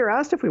because we were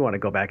asked if we want to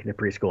go back into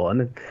preschool,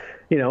 and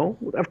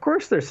of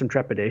course there's some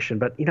trepidation,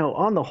 but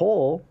on the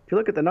whole, if you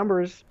look at the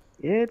numbers,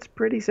 it's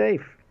pretty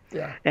safe.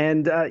 Yeah.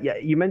 And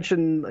you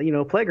mentioned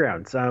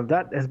playgrounds.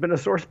 That has been a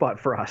sore spot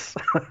for us.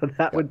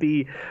 That would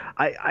be.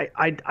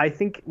 I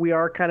think we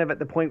are kind of at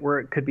the point where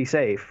it could be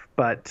safe,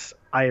 but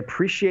I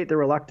appreciate the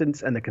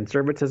reluctance and the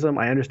conservatism.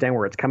 I understand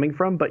where it's coming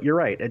from, but you're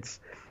right.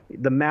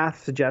 The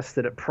math suggests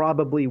that it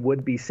probably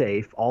would be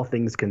safe, all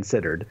things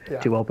considered,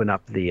 to open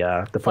up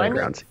the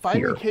playgrounds.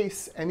 Find a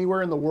case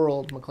anywhere in the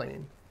world,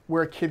 Maclean,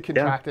 where a kid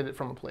contracted it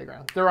from a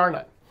playground. There are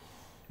none.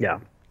 Yeah.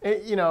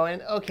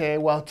 And okay,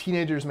 well,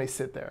 teenagers may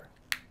sit there.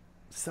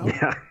 So,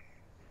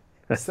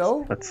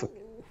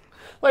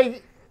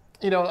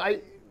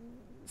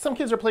 some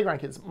kids are playground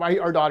kids.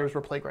 Our daughters were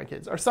playground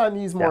kids. Our son,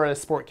 he's more a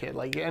sport kid.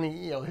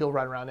 He'll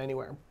run around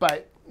anywhere.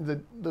 But the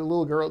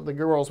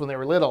girls when they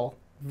were little,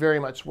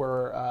 very much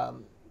were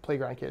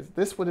playground kids.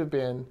 This would have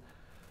been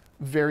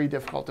very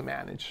difficult to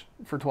manage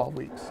for 12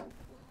 weeks.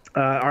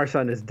 Our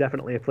son is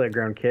definitely a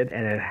playground kid,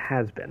 and it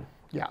has been.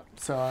 Yeah.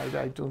 So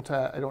I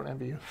don't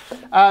envy you.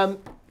 Can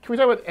we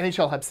talk about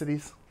NHL Hub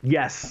Cities?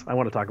 Yes, I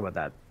want to talk about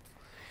that.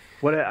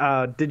 What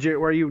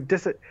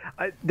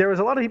there was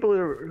a lot of people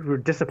who were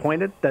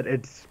disappointed that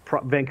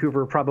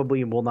Vancouver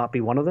probably will not be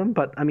one of them.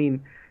 But I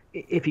mean,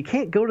 if you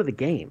can't go to the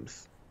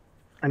games,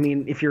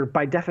 if you're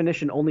by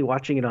definition only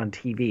watching it on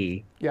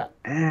TV,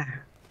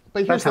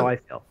 but that's how I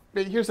feel.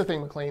 But here's the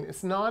thing, Maclean.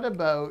 It's not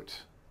about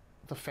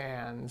the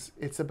fans.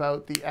 It's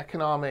about the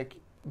economic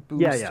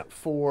boost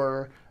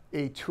for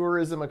a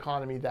tourism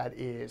economy that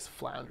is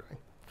floundering.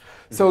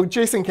 So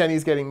Jason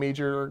Kenney's getting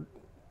major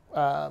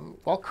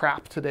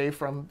crap today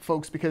from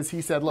folks because he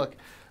said, look,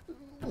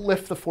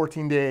 lift the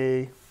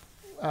 14-day,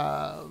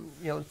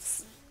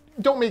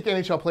 don't make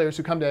NHL players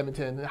who come to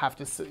Edmonton have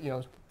to,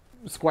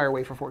 squire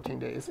away for 14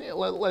 days.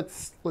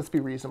 Let's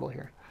be reasonable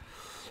here.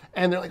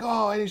 And they're like,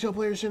 oh, NHL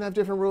players shouldn't have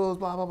different rules,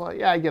 blah, blah, blah.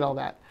 Yeah, I get all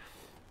that.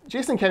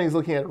 Jason Kenney's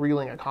looking at a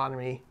reeling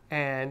economy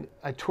and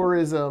a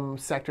tourism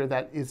sector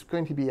that is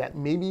going to be at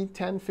maybe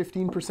 10,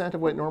 15%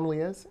 of what it normally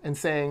is, and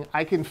saying,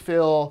 I can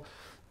fill,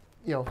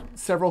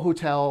 several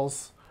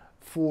hotels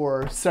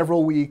for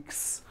several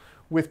weeks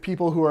with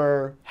people who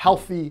are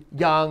healthy,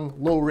 young,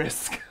 low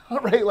risk,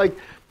 right?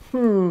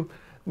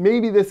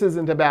 Maybe this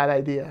isn't a bad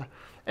idea.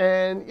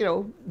 And,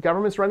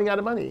 government's running out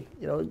of money.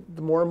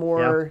 The more and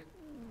more,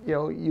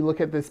 you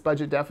look at this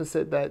budget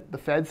deficit that the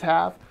feds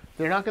have,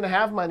 they're not going to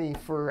have money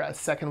for a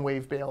second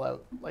wave bailout.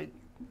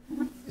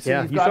 So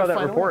yeah, you've you got saw to that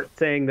find a way. report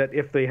saying that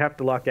if they have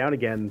to lock down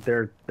again,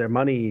 their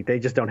money they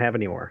just don't have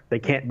anymore. They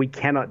can't. We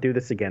cannot do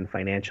this again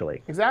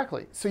financially.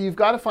 Exactly. So you've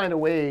got to find a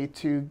way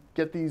to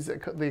get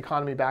the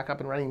economy back up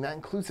and running. That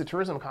includes the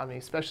tourism economy,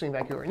 especially in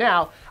Vancouver.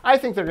 Now, I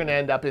think they're going to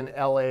end up in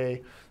LA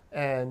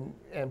and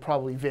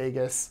probably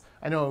Vegas.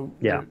 I know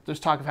there's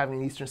talk of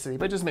having an eastern city,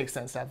 but it just makes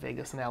sense to have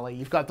Vegas and LA.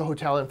 You've got the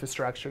hotel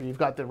infrastructure, you've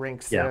got the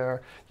rinks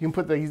there. You can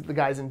put the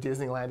guys in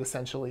Disneyland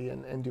essentially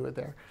and do it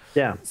there.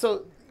 Yeah.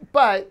 So,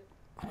 but,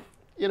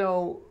 you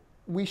know,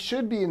 we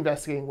should be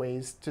investigating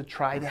ways to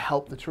try to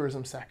help the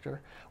tourism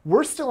sector.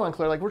 We're still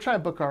unclear. Like, we're trying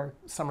to book our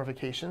summer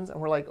vacations, and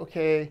we're like,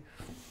 okay,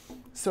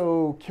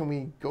 so can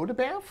we go to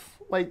Banff?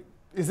 Like,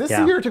 is this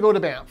the year to go to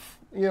Banff?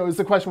 You know, is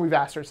the question we've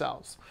asked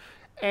ourselves.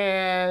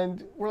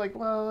 And we're like,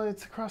 well,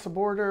 it's across the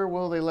border.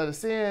 Will they let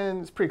us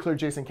in? It's pretty clear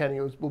Jason Kenney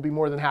will be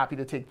more than happy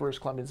to take British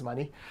Columbia's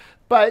money.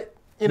 But,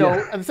 you know,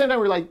 at the same time,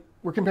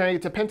 we're comparing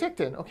it to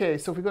Penticton. Okay,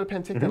 so if we go to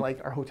Penticton,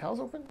 like, are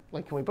hotels open?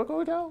 Like, can we book a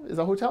hotel? Is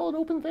a hotel an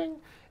open thing?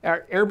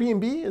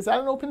 Airbnb, is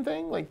that an open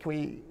thing? Like, can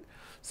we?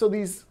 So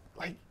these,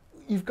 like,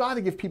 you've got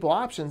to give people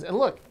options. And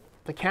look,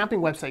 the camping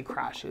website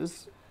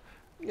crashes.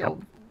 You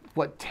know,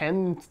 what,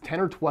 10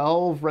 or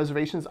 12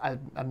 reservations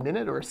a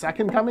minute or a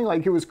second coming?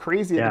 Like, it was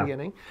crazy at the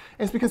beginning.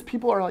 And it's because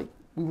people are like,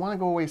 we want to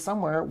go away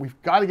somewhere.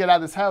 We've got to get out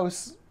of this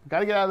house. We've got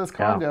to get out of this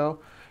condo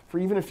for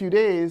even a few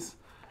days.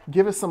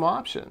 Give us some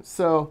options.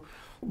 So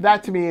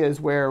that to me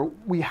is where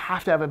we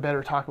have to have a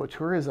better talk about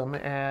tourism.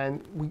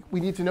 And we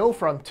need to know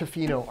from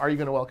Tofino, are you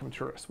going to welcome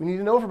tourists? We need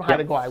to know from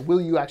Haida Gwaii, will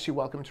you actually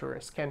welcome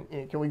tourists? Can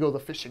we go to the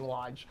fishing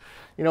lodge?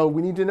 You know,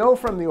 we need to know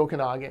from the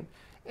Okanagan.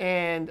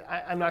 And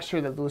I'm not sure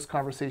that those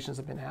conversations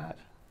have been had.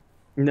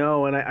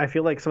 No, and I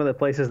feel like some of the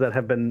places that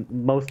have been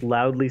most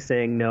loudly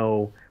saying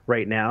no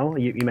right now,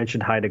 you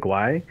mentioned Haida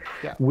Gwaii,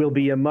 will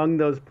be among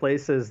those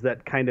places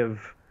that kind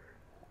of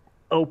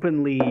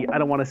openly, I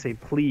don't want to say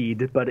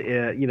plead, but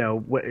you know,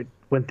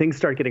 when things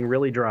start getting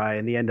really dry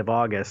in the end of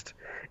August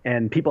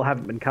and people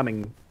haven't been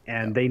coming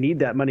and they need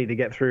that money to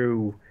get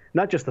through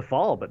not just the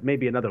fall, but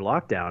maybe another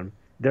lockdown,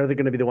 they're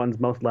going to be the ones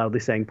most loudly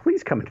saying,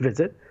 please come and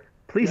visit.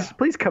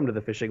 Please come to the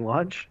fishing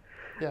lodge.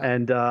 Yeah.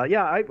 And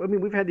I mean,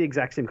 we've had the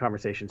exact same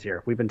conversations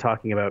here. We've been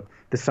talking about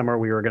this summer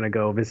we were going to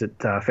go visit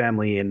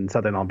family in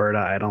southern Alberta.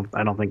 I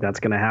don't think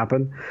that's going to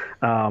happen.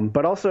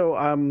 But also,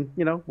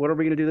 you know, what are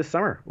we going to do this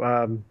summer?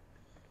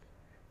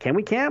 Can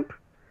we camp?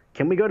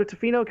 Can we go to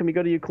Tofino? Can we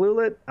go to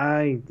Ucluelet?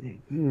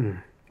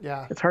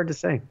 It's hard to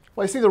say.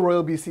 Well, I see the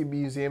Royal BC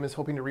Museum is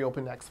hoping to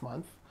reopen next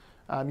month.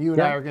 You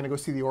and I are going to go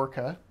see the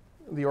orca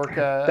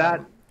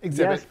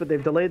exhibit. Yes, but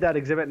they've delayed that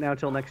exhibit now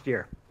till next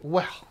year.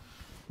 Well,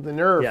 the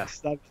nerve.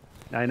 Yes,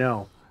 I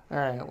know. All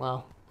right,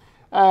 well.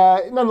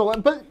 Nonetheless,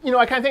 but, you know,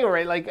 I kind of think, all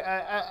right, like,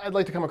 I'd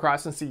like to come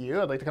across and see you.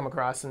 I'd like to come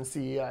across and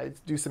see,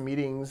 do some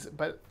meetings.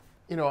 But,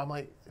 you know, I'm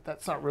like,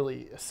 that's not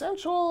really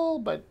essential,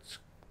 but,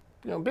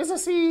 you know,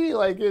 businessy,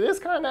 like, it is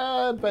kind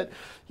of. But,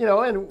 you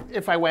know, and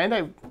if I went,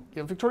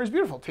 Victoria's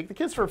beautiful. Take the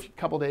kids for a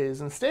couple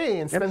days and stay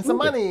and spend some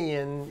money.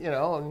 And, you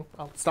know, and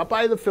I'll stop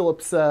by the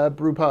Phillips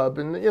brew pub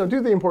and, you know,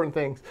 do the important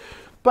things.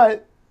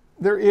 But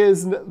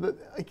there's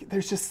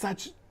just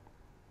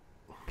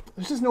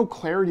no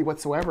clarity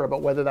whatsoever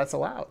about whether that's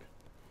allowed.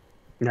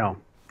 No.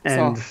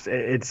 And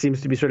it seems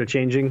to be sort of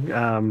changing.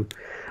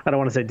 I don't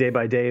want to say day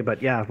by day,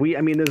 but yeah,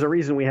 I mean, there's a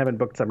reason we haven't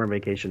booked summer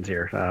vacations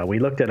here. We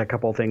looked at a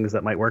couple things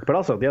that might work, but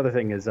also the other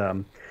thing is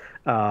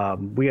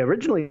we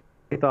originally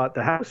thought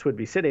the house would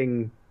be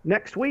sitting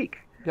next week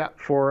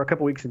for a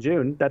couple weeks in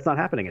June. That's not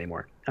happening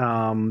anymore.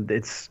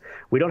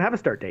 We don't have a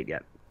start date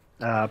yet.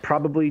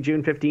 Probably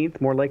June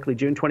 15th, more likely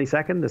June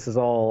 22nd. This is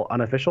all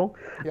unofficial.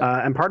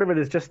 And part of it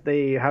is just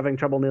they having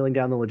trouble nailing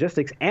down the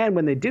logistics. And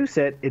when they do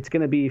sit, it's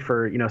going to be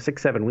for,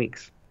 6-7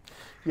 weeks.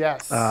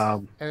 Yes.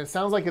 And it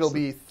sounds like it'll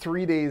be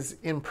 3 days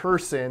in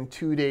person,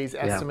 2 days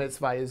estimates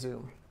via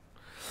Zoom.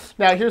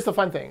 Now, here's the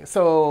fun thing.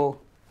 So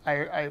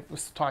I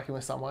was talking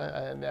with someone,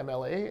 an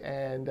MLA,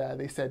 and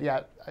they said,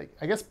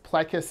 I guess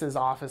Plecas'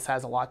 office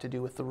has a lot to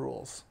do with the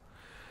rules.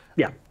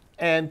 Yeah.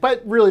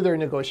 But really, they're in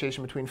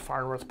negotiation between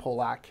Farnworth,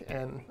 Polak,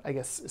 and I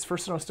guess, is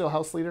Firstino still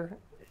House Leader?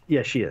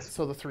 Yeah, she is.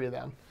 So the three of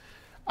them.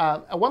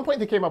 At one point,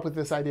 they came up with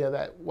this idea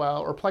that,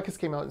 Plecas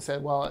came out and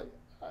said,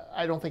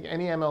 I don't think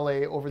any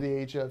MLA over the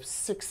age of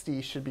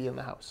 60 should be in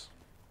the House.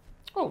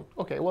 Oh,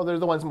 okay. Well, they're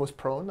the ones most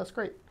prone. That's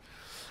great.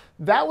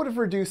 That would have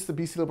reduced the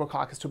BC Liberal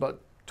Caucus to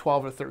about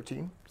 12 or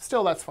 13.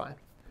 Still, that's fine.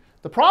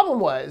 The problem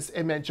was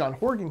it meant John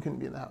Horgan couldn't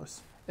be in the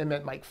House. It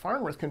meant Mike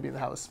Farnworth couldn't be in the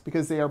House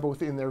because they are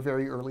both in their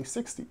very early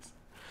 60s.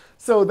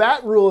 So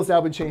that rule has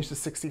now been changed to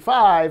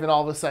 65, and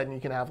all of a sudden you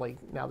can have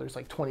now there's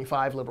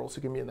 25 Liberals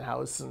who can be in the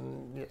House,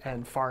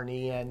 and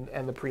Farney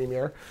and the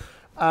Premier.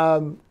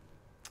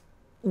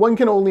 One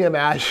can only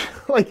imagine,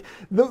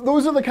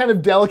 those are the kind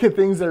of delicate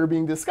things that are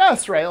being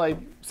discussed, right?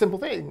 Simple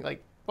thing,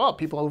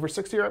 people over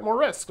 60 are at more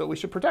risk, so we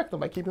should protect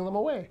them by keeping them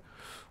away.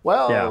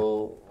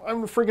 Well,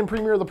 I'm the friggin'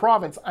 Premier of the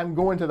province. I'm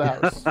going to the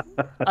House.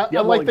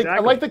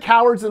 Unlike the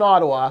cowards in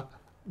Ottawa,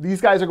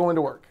 these guys are going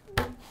to work.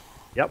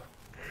 Yep.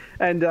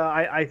 And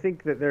I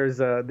think that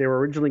they were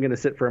originally going to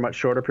sit for a much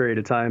shorter period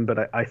of time,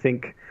 but I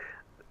think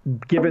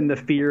given the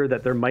fear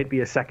that there might be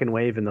a second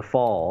wave in the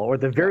fall, or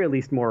at the very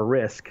least more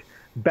risk,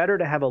 better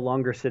to have a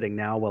longer sitting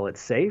now while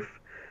it's safe,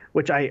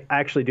 which I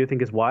actually do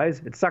think is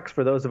wise. It sucks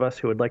for those of us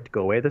who would like to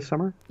go away this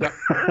summer,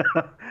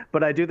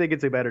 but I do think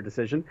it's a better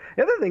decision.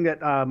 The other thing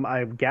that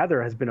I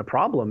gather has been a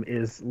problem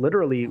is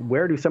literally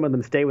where do some of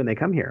them stay when they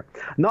come here?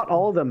 Not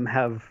all of them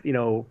have,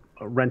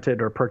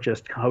 rented or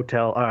purchased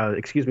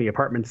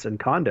apartments and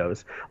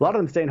condos. A lot of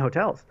them stay in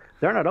hotels.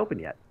 They're not open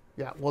yet.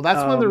 Yeah, well, that's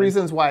one of the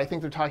reasons why I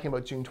think they're talking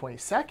about June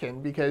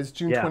 22nd, because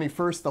June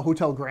 21st, the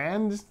Hotel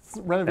Grand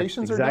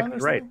renovations are done or something.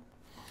 Right.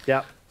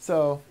 Yeah.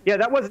 So yeah,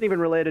 that wasn't even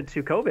related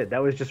to COVID.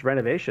 That was just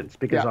renovations,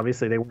 because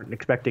obviously they weren't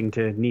expecting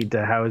to need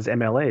to house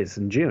MLAs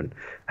in June.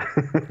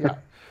 Yeah,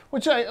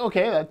 which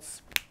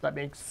that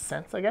makes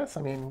sense, I guess.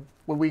 I mean,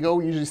 when we go,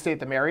 we usually stay at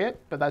the Marriott,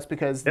 but that's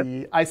because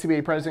the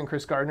ICBA president,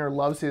 Chris Gardner,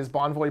 loves his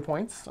Bonvoy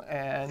points,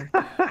 and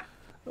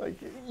like,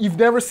 you've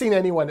never seen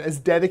anyone as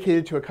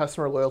dedicated to a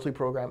customer loyalty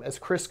program as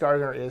Chris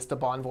Gardner is to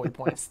Bonvoy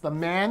points. The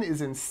man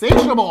is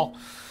insatiable.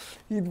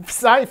 He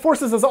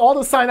forces us all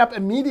to sign up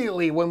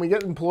immediately when we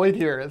get employed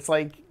here. It's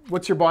like,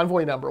 what's your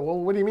Bonvoy number? Well,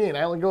 what do you mean?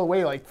 I only go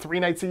away like 3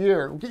 nights a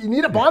year. You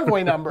need a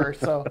Bonvoy number.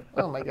 So,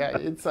 oh my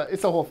God, it's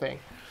a whole thing.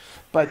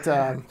 But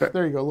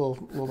there you go, a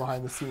little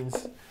behind the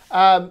scenes.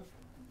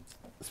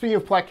 Speaking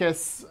of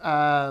Plecas,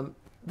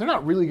 they're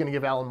not really going to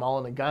give Alan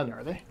Mullen a gun,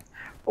 are they?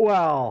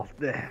 Well,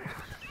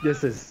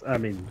 this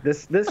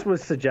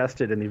was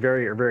suggested in the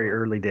very, very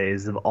early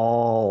days of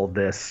all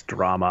this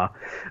drama.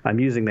 I'm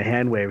using the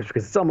hand waves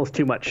because it's almost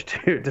too much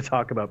to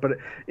talk about. But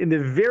in the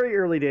very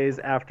early days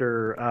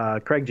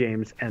after Craig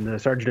James and the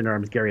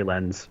Sergeant-at-Arms Gary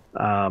Lenz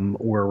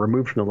were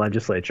removed from the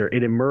legislature,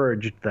 it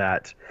emerged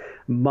that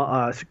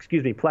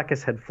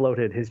Plecas had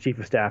floated his chief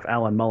of staff,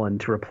 Alan Mullen,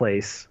 to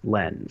replace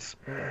Lenz.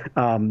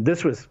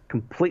 This was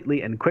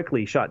completely and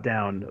quickly shot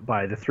down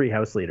by the 3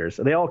 House leaders.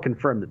 They all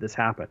confirmed that this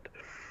happened.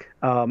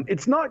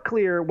 It's not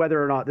clear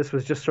whether or not this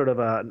was just sort of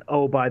an,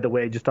 oh, by the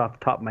way, just off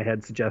the top of my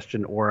head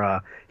suggestion,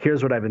 or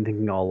here's what I've been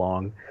thinking all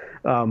along.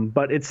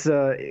 But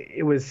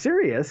it was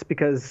serious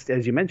because,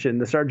 as you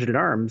mentioned, the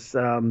Sergeant-at-Arms,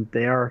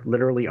 they are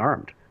literally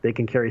armed. They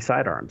can carry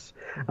sidearms.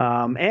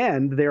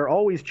 And they're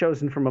always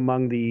chosen from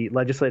among the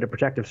Legislative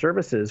Protective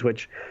Services,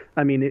 which,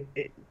 I mean,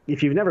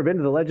 if you've never been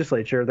to the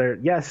legislature,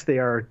 they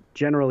are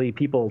generally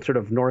people sort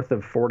of north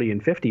of 40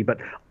 and 50, but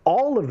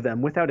all of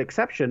them, without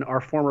exception, are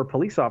former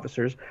police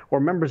officers or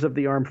members of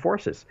the armed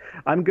forces.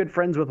 I'm good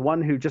friends with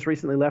one who just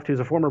recently left, who's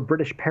a former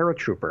British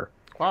paratrooper.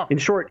 Wow. In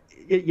short,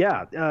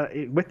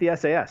 with the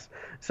SAS.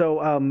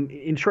 So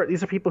in short,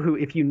 these are people who,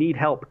 if you need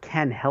help,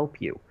 can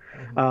help you.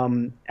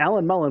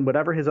 Alan Mullen,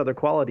 whatever his other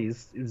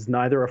qualities, is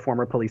neither a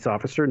former police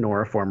officer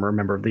nor a former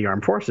member of the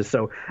armed forces.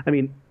 So, I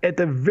mean, at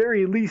the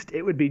very least,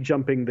 it would be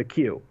jumping the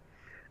queue.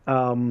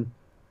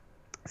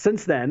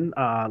 Since then,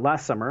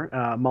 last summer,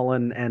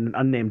 Mullen and an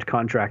unnamed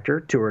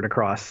contractor toured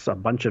across a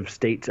bunch of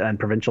state and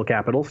provincial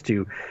capitals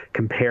to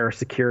compare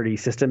security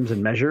systems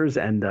and measures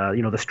and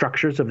the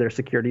structures of their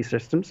security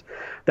systems.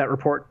 That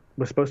report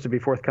was supposed to be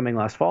forthcoming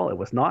last fall. It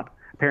was not.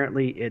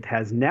 Apparently, it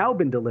has now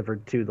been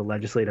delivered to the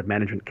Legislative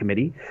Management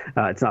Committee.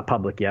 It's not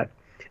public yet.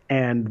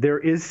 And there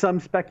is some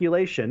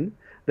speculation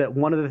that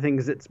one of the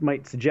things it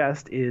might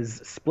suggest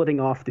is splitting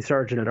off the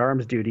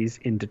Sergeant-at-Arms duties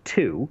into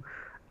 2.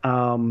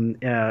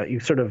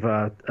 Sort of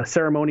a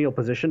ceremonial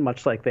position,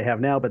 much like they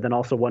have now, but then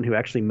also one who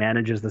actually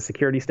manages the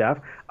security staff.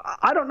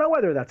 I don't know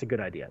whether that's a good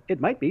idea. It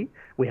might be.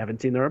 We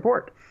haven't seen the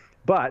report.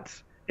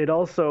 But it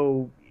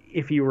also,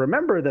 if you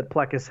remember that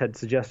Plecas had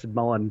suggested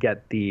Mullen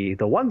get the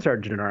 1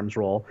 Sergeant-at-Arms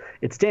role,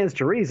 it stands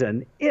to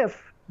reason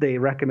if they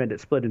recommend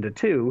it split into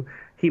 2,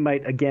 he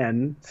might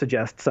again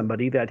suggest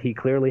somebody that he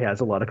clearly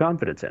has a lot of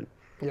confidence in.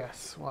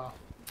 Yes, wow.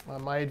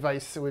 My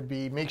advice would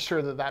be make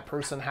sure that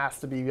person has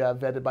to be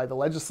vetted by the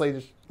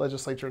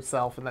legislature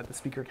itself, and that the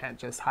speaker can't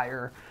just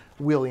hire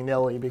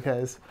willy-nilly,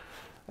 because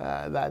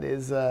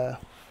that's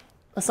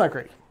not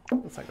great.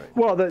 That's not great.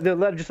 Well, the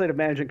Legislative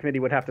Management Committee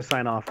would have to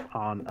sign off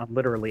on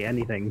literally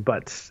anything.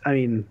 But, I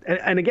mean,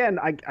 and again,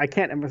 I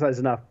can't emphasize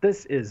enough,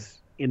 this is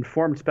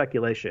informed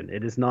speculation.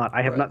 It is not.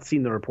 I have not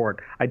seen the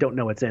report. I don't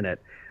know what's in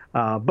it.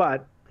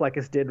 But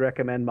Plecas did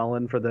recommend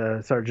Mullen for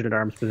the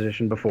Sergeant-at-Arms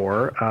position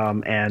before,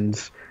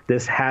 and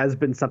this has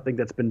been something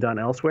that's been done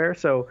elsewhere.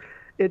 So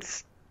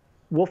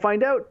we'll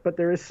find out, but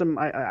there is some.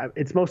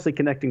 It's mostly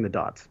connecting the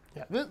dots.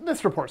 Yeah,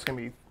 this report's going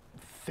to be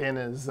thin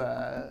as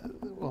the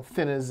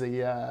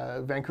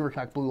Vancouver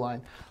Canuck blue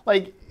line.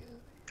 Like,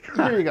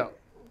 here you go.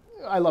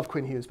 I love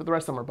Quinn Hughes, but the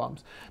rest of them are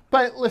bums.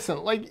 But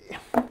listen, like,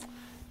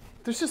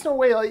 there's just no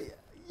way. Like,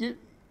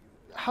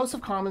 House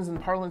of Commons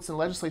and parliaments and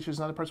legislatures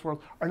in other parts of the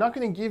world are not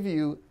going to give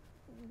you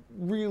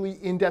really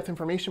in-depth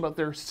information about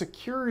their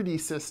security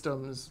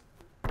systems,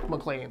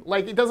 Maclean.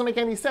 Like, it doesn't make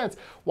any sense.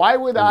 Why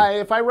would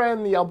if I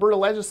ran the Alberta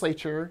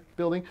legislature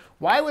building,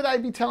 why would I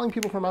be telling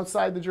people from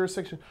outside the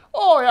jurisdiction,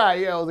 oh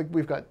yeah,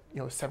 we've got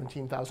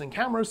 17,000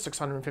 cameras,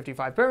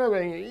 655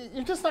 permits.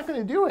 You're just not going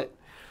to do it.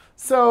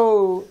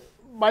 So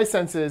my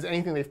sense is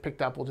anything they've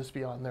picked up will just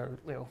be on their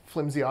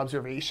flimsy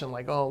observation,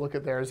 like, oh, look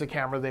at there's a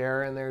camera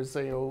there and there's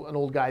an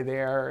old guy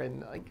there,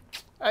 and like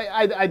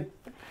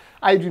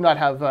I do not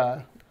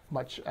have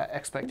much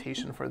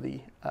expectation for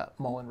the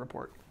Mullen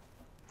report.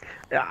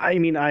 I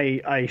mean,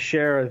 I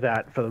share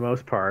that for the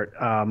most part.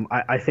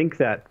 I think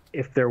that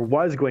if there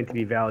was going to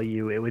be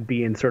value, it would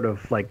be in sort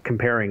of like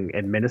comparing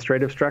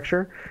administrative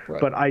structure.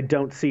 Right. But I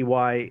don't see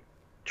why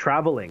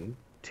traveling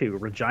to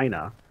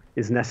Regina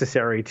is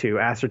necessary to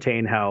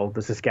ascertain how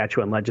the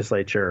Saskatchewan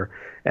legislature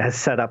has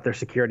set up their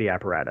security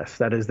apparatus.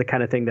 That is the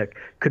kind of thing that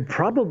could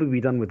probably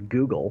be done with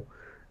Google,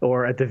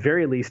 or at the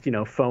very least,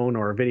 phone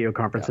or video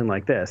conferencing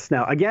like this.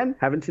 Now, again,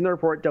 haven't seen the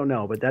report, don't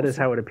know, but that is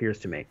how it appears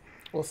to me.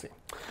 We'll see.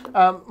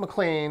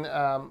 Maclean,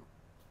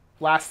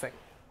 last thing.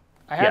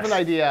 I have an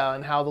idea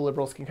on how the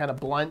Liberals can kind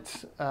of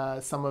blunt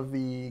some of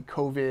the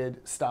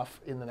COVID stuff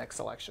in the next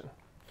election.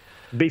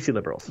 BC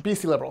Liberals.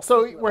 BC Liberals.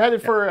 So we're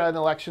headed for an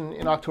election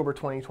in October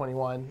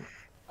 2021.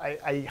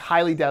 I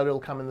highly doubt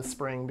it'll come in the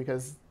spring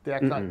because the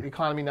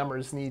economy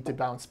numbers need to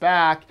bounce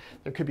back.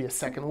 There could be a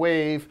second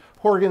wave.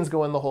 Horgan's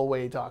going the whole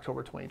way to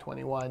October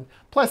 2021.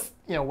 Plus,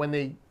 when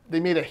they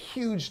made a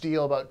huge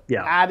deal about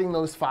adding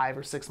those 5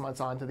 or 6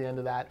 months on to the end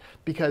of that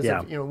because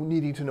of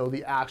needing to know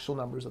the actual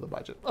numbers of the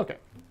budget. Okay,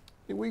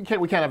 we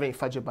can't have any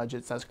fudge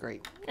budgets. That's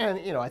great, and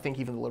I think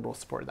even the Liberals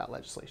supported that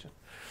legislation.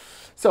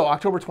 So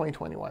October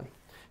 2021.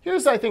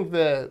 Here's I think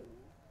the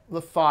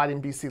thought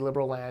in BC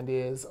Liberal land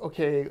is,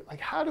 okay, like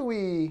how do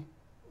we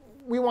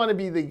want to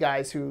be the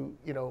guys who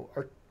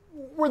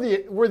we're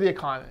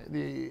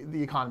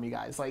the economy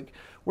guys. Like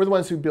we're the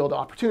ones who build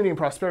opportunity and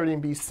prosperity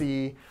in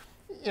BC.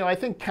 I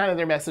think kind of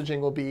their messaging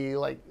will be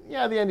like,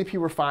 yeah, the NDP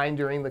were fine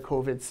during the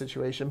COVID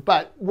situation,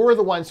 but we're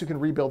the ones who can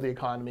rebuild the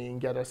economy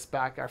and get us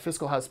back, our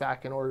fiscal house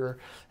back in order,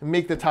 and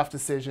make the tough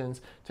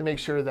decisions to make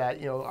sure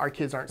that our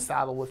kids aren't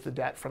saddled with the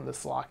debt from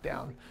this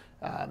lockdown,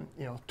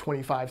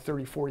 25,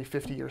 30, 40,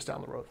 50 years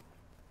down the road.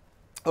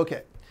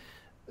 Okay,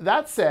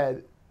 that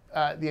said,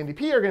 the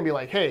NDP are going to be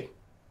like, hey,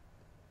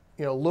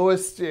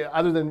 lowest,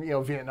 other than,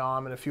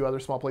 Vietnam and a few other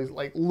small places,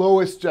 like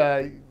lowest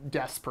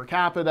deaths per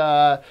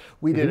capita.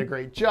 We did a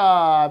great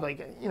job.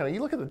 Like, you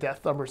look at the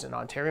death numbers in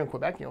Ontario and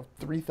Quebec,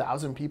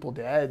 3,000 people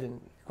dead,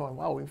 and you're going,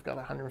 wow, we've got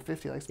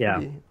 150. Like,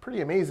 it's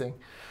pretty amazing.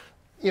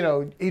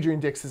 Adrian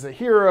Dix is a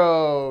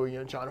hero.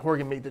 John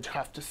Horgan made the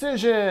tough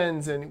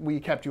decisions, and we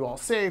kept you all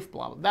safe,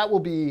 blah, blah. That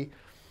will be,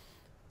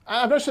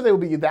 I'm not sure they will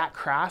be that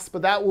crass,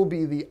 but that will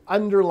be the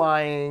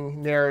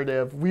underlying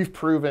narrative. We've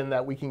proven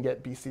that we can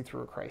get BC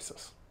through a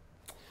crisis.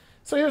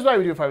 So here's what I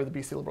would do if I were the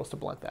BC Liberals to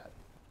blunt that.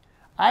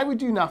 I would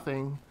do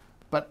nothing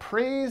but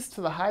praise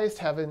to the highest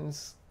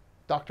heavens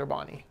Dr.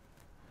 Bonnie.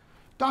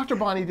 Dr.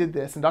 Bonnie did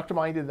this, and Dr.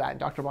 Bonnie did that, and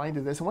Dr. Bonnie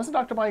did this. And wasn't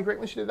Dr. Bonnie great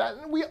when she did that?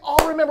 And we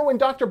all remember when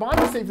Dr.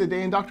 Bonnie saved the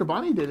day, and Dr.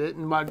 Bonnie did it,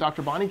 and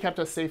Dr. Bonnie kept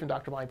us safe, and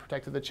Dr. Bonnie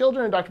protected the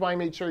children, and Dr. Bonnie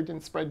made sure it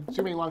didn't spread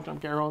too many long-term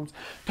care homes.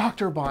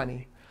 Dr.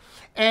 Bonnie.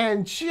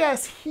 And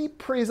just heap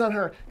praise on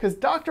her, because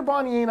Dr.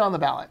 Bonnie ain't on the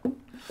ballot.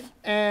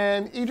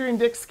 And Adrian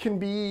Dix can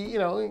be,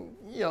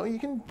 you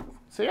can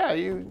say, yeah,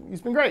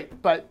 he's been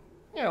great, but,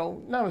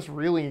 none of us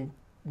really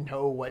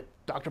know what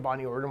Dr.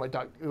 Bonnie ordered and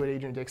what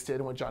Adrian Dix did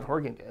and what John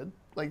Horgan did.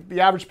 Like,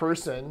 the average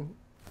person,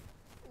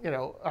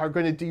 are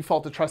going to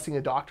default to trusting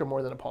a doctor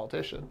more than a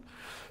politician.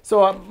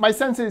 So my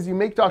sense is you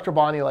make Dr.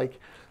 Bonnie like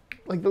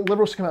the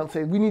Liberals should come out and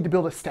say, we need to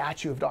build a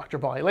statue of Dr.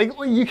 Bonnie. Like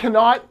you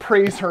cannot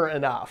praise her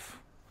enough.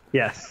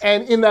 Yes.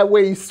 And in that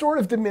way, you sort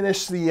of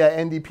diminish the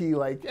NDP,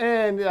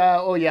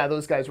 oh yeah,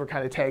 those guys were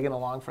kind of tagging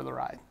along for the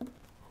ride.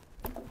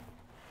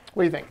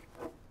 What do you think?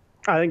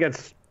 I think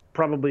that's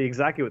probably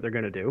exactly what they're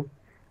going to do,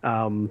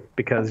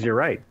 because you're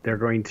right. They're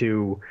going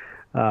to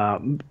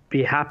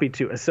be happy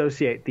to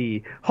associate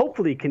the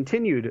hopefully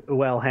continued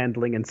well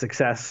handling and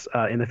success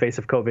in the face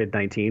of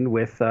COVID-19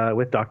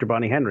 with Dr.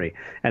 Bonnie Henry,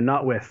 and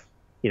not with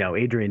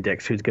Adrian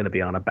Dix, who's going to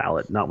be on a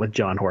ballot, not with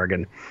John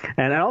Horgan.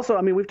 And also,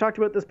 we've talked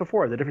about this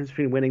before, the difference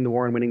between winning the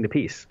war and winning the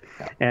peace.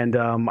 Yeah. And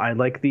I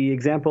like the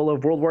example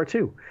of World War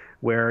II,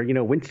 where,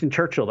 Winston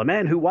Churchill, the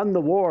man who won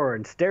the war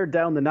and stared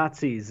down the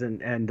Nazis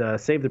and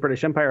saved the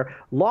British Empire,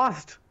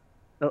 lost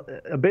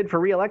a bid for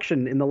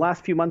re-election in the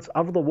last few months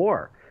of the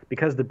war,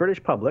 because the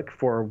British public,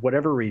 for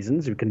whatever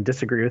reasons, you can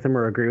disagree with him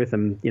or agree with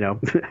him,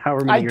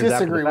 however many years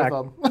after the fact.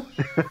 I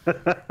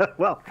disagree with them.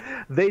 Well,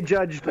 they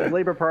judged the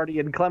Labour Party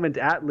and Clement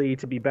Attlee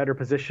to be better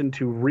positioned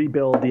to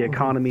rebuild the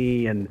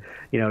economy and,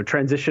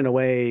 transition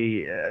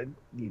away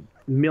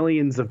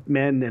millions of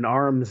men in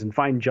arms and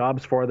find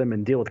jobs for them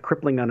and deal with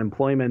crippling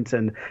unemployment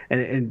and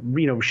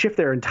shift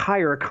their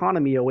entire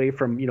economy away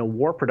from,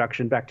 war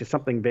production back to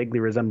something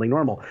vaguely resembling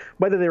normal.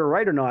 Whether they were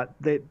right or not,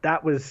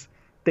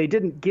 they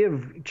didn't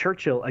give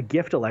Churchill a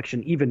gift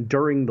election even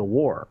during the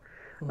war.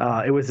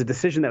 It was a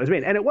decision that was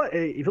made. And it was,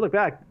 if you look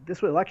back,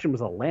 this election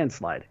was a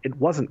landslide. It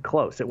wasn't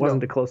close. It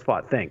wasn't a close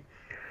fought thing.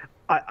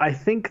 I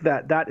think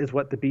that is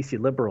what the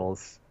BC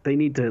Liberals, they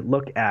need to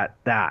look at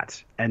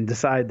that and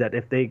decide that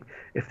if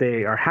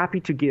they are happy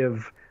to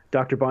give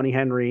Dr. Bonnie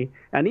Henry,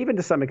 and even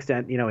to some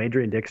extent,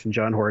 Adrian Dix and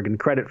John Horgan,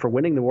 credit for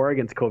winning the war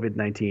against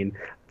COVID-19,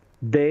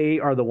 they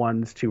are the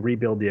ones to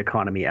rebuild the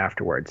economy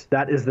afterwards.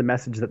 That is the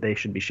message that they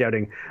should be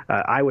shouting.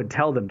 I would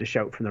tell them to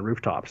shout from the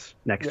rooftops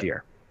next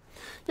year.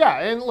 Yeah,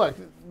 and look,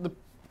 the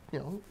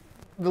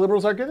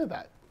Liberals are good at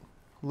that.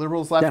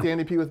 Liberals left the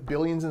NDP with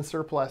billions in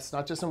surplus,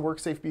 not just in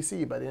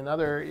WorkSafeBC, but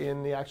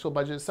in the actual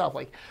budget itself.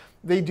 Like,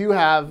 they do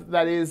have,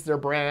 that is their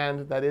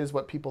brand. That is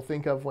what people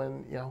think of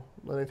when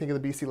they think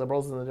of the BC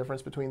Liberals and the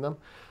difference between them.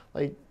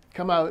 Like,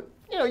 come out,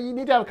 you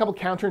need to have a couple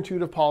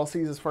counterintuitive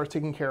policies as far as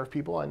taking care of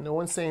people, and no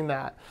one's saying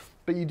that.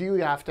 But you do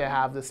have to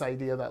have this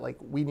idea that, like,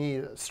 we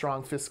need a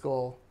strong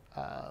fiscal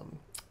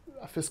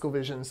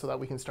vision so that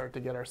we can start to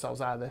get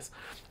ourselves out of this.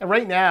 And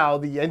right now,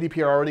 the NDP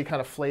are already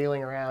kind of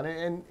flailing around,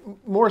 and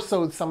more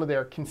so some of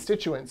their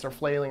constituents are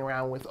flailing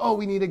around with, oh,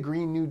 we need a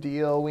Green New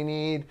Deal, we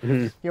need,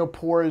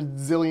 pour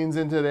zillions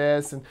into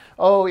this, and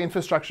oh,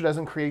 infrastructure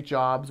doesn't create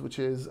jobs, which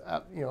is,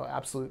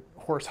 absolute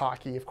horse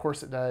hockey. Of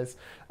course it does.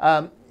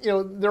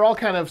 They're all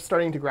kind of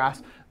starting to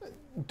grasp.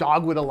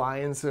 Dogwood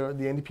Alliance, or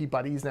the NDP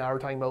buddies now are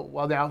talking about,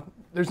 well, now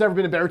there's never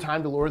been a better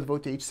time to lower the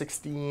vote to age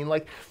 16.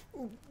 Like,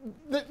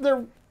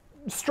 they're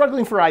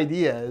struggling for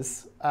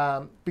ideas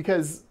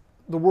because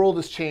the world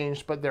has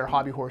changed, but their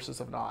hobby horses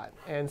have not.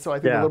 And so I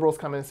think the Liberals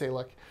come in and say,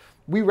 look,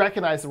 we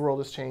recognize the world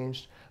has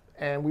changed,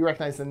 and we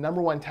recognize the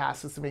number one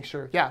task is to make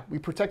sure, we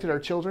protected our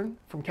children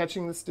from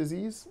catching this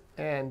disease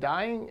and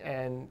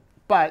dying,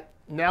 but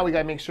now we got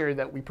to make sure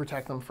that we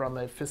protect them from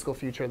a fiscal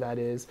future that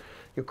is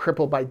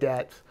crippled by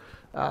debt,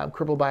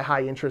 crippled by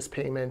high interest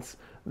payments,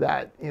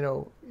 that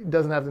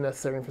doesn't have the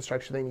necessary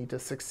infrastructure they need to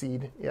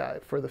succeed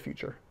for the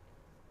future.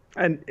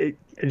 And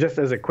just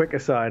as a quick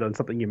aside on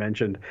something you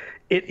mentioned,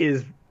 it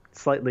is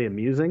slightly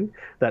amusing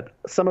that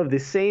some of the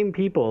same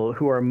people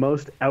who are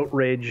most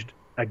outraged,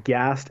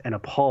 aghast, and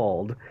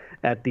appalled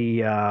at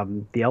the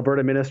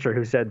Alberta minister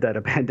who said that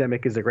a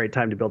pandemic is a great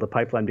time to build a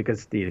pipeline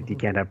because you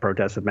can't have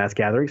protests with mass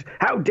gatherings.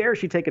 How dare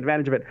she take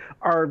advantage of it?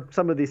 Are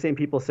some of these same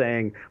people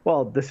saying,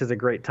 well, this is a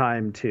great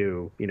time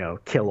to,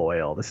 kill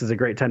oil. This is a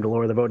great time to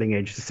lower the voting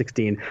age to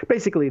 16.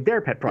 Basically, their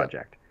pet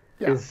project.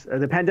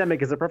 The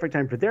pandemic is a perfect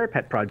time for their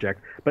pet project,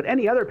 but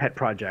any other pet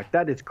project,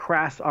 that is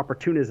crass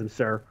opportunism,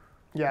 sir.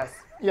 Yes.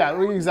 Yeah,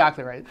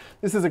 exactly right.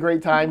 This is a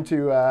great time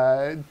to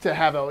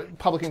have a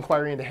public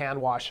inquiry into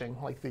hand washing,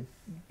 like the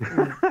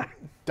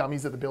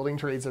dummies at the building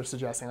trades are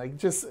suggesting, like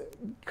just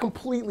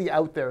completely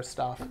out there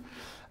stuff.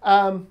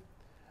 I'm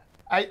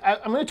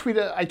going to tweet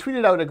I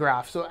tweeted out a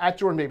graph. So at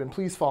Jordan Bateman,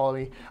 please follow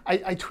me.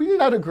 I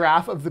tweeted out a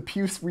graph of the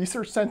Pew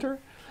Research Center,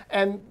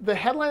 and the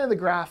headline of the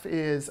graph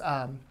is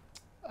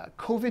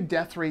COVID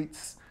death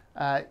rates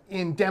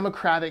in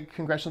Democratic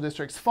congressional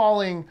districts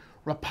falling,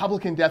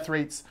 Republican death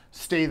rates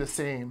stay the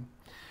same.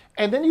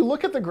 And then you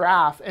look at the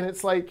graph, and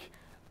it's like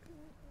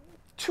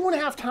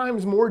 2.5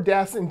 times more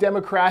deaths in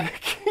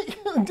Democratic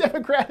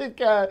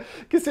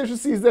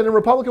constituencies than in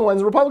Republican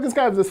ones. Republicans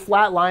kind of have this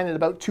flat line at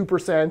about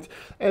 2%,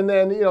 and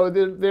then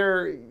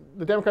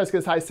the Democrats get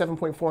as high as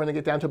 7.4, and they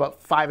get down to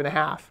about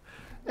 5.5.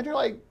 And you're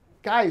like,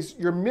 guys,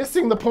 you're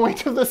missing the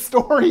point of the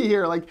story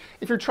here. Like,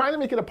 if you're trying to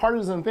make it a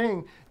partisan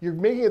thing, you're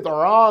making it the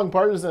wrong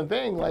partisan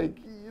thing. Like,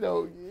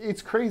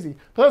 it's crazy.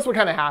 But that's what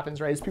kind of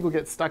happens, right? Is people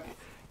get stuck,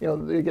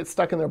 they get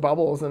stuck in their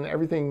bubbles, and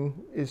everything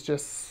is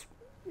just,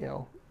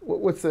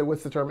 what's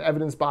the term?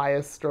 Evidence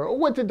biased, or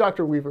what did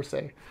Dr. Weaver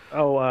say?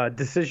 Oh,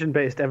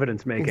 decision-based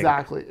evidence making.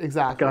 Exactly.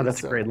 God,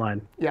 that's a great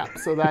line. Yeah.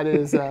 So that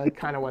is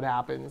kind of what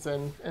happens,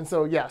 and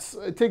so yes,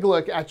 take a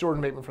look at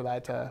Jordan Bateman for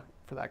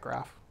that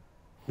graph.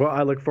 Well,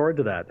 I look forward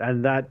to that.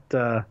 And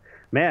that,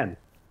 man,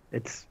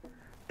 it's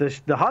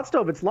the hot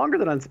stove. It's longer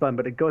than Unspun,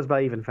 but it goes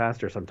by even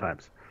faster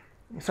sometimes.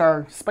 It's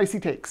our spicy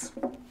takes.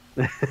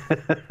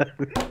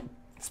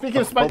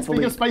 Speaking of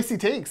spicy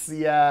takes,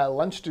 the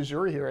lunch du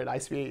jour here at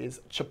ICBA is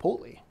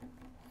Chipotle.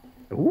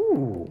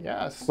 Ooh.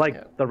 Yes.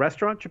 Like the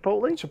restaurant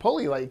Chipotle?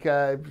 Chipotle, like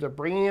they're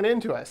bringing it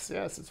into us.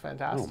 Yes, it's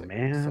fantastic. Oh,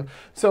 man.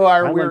 So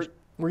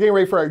we're getting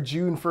ready for our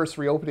June 1st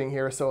reopening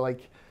here. So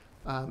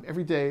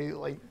every day,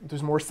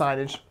 there's more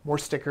signage, more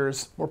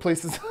stickers, more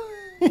places.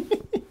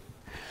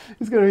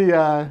 It's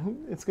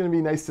gonna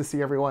be nice to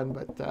see everyone,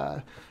 but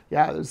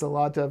there's a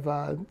lot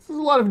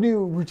of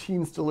new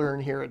routines to learn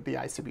here at the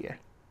ICBA.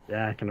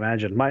 Yeah, I can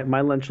imagine.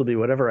 My lunch will be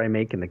whatever I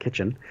make in the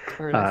kitchen.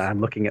 Very nice.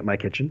 I'm looking at my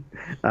kitchen.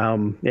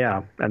 And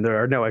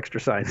there are no extra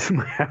signs in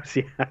my house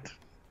yet.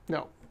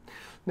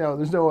 No,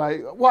 there's no.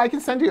 I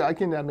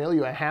can mail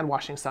you a hand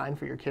washing sign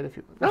for your kid if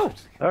you. Oh,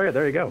 yeah,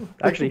 there you go.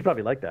 Actually, he'd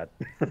probably like that.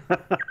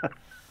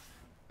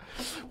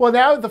 Well,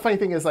 now the funny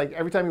thing is,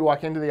 every time you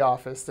walk into the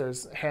office,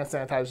 there's hand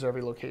sanitizer at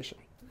every location.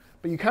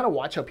 But you kind of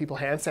watch how people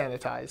hand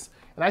sanitize,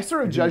 and I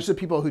sort of judge the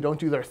people who don't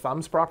do their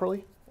thumbs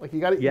properly. You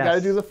got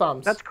to do the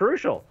thumbs. That's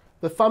crucial.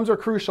 The thumbs are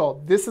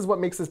crucial. This is what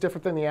makes us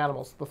different than the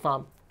animals. The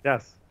thumb.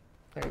 Yes.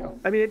 There you go.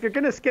 I mean, if you're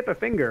going to skip a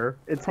finger,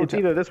 it's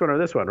either this one or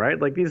this one, right?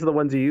 These are the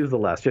ones you use the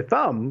less. Your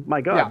thumb,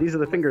 my God, these are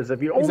the fingers.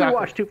 If you only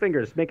wash 2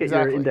 fingers, make it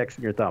your index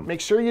and your thumb. Make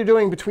sure you're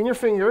doing between your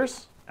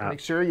fingers. Make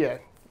sure you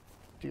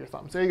do your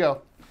thumbs. There you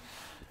go.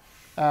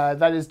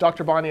 That is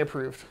Dr. Bonnie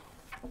approved.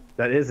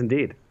 That is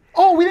indeed.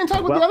 Oh, we didn't talk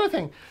about the other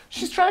thing.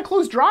 She's trying to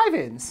close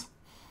drive-ins.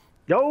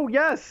 Oh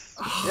yes,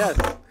 yes.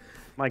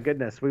 My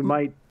goodness, we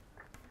might.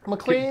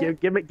 Maclean,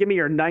 Give me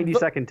your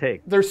 90-second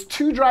take. there's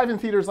 2 drive-in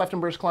theaters left in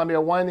British Columbia,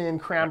 one in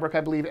Cranbrook,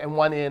 I believe, and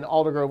one in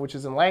Aldergrove, which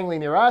is in Langley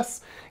near us.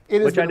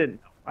 Which I didn't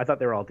know. I thought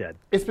they were all dead.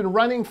 It's been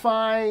running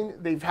fine.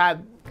 They've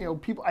had,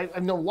 people, I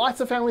know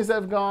lots of families that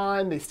have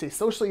gone. They stay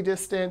socially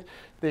distant.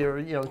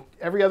 They're,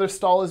 every other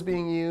stall is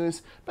being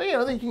used.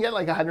 But, they can get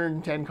like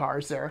 110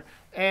 cars there.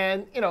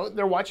 And,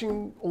 they're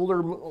watching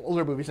older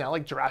movies now,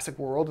 like Jurassic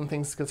World and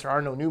things, because there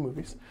are no new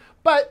movies.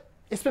 But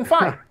it's been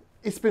fine.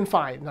 It's been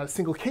fine. Not a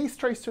single case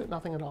traced to it,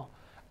 nothing at all.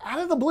 Out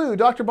of the blue,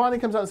 Dr. Bonnie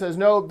comes out and says,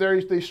 no,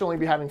 they should only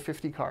be having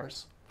 50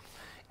 cars.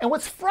 And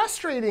what's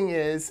frustrating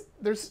is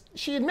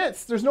she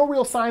admits there's no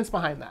real science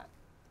behind that.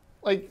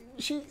 Like,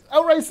 she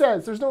outright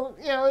says there's no,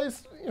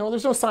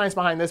 there's no science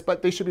behind this,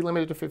 but they should be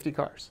limited to 50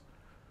 cars.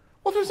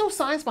 Well, if there's no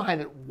science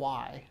behind it,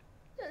 why?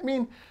 I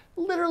mean,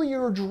 literally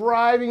you're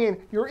driving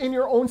in, you're in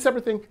your own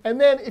separate thing,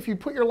 and then if you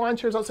put your lawn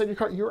chairs outside your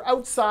car, you're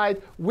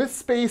outside with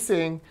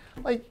spacing.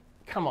 Like,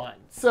 come on.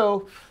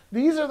 So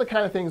these are the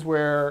kind of things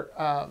where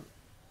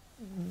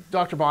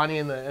Dr. Bonnie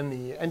and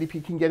the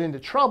NDP can get into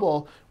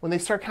trouble when they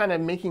start kind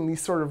of making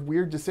these sort of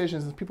weird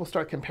decisions and people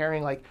start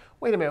comparing, like,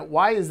 wait a minute,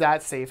 why is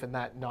that safe and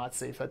that not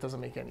safe? That doesn't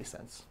make any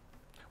sense.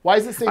 Why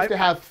is it safe to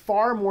have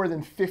far more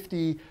than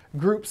 50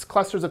 groups,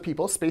 clusters of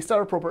people spaced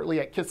out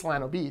appropriately at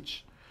Kitsilano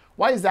Beach?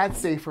 Why is that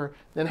safer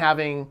than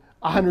having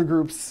 100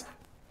 groups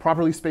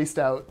properly spaced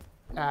out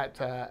at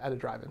a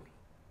drive-in?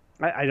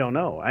 I don't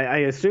know. I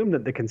assume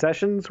that the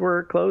concessions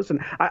were closed,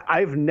 and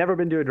I've never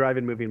been to a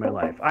drive-in movie in my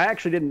life. I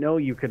actually didn't know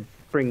you could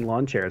bring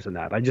lawn chairs in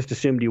that. I just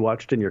assumed you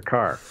watched in your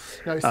car.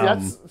 No,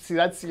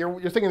 that's you're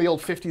thinking of the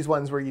old '50s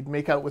ones where you'd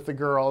make out with the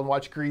girl and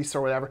watch Grease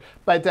or whatever.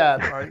 But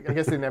or I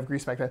guess they didn't have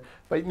Grease back then.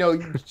 But no,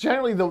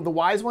 generally the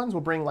wise ones will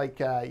bring like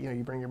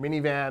you bring your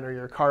minivan or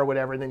your car or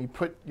whatever, and then you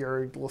put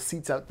your little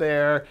seats out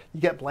there.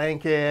 You get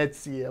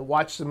blankets. You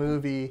watch the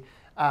movie.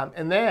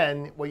 And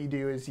then what you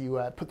do is you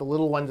put the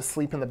little one to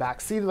sleep in the back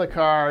seat of the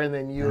car, and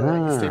then you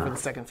stay for the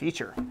second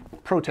feature.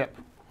 Pro tip.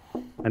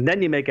 And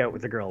then you make out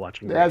with the girl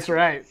watching. That's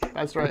right.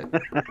 That's right.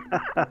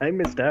 I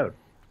missed out.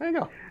 There you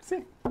go. See,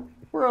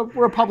 we're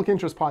a public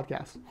interest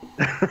podcast.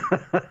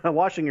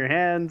 Washing your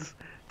hands,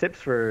 tips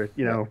for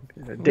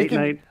date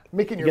night.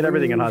 Get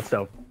everything in hot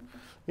stove.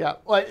 Yeah.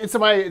 Well,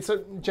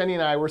 Jenny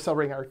and I, we're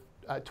celebrating our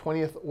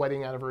 20th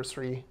wedding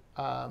anniversary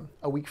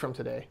a week from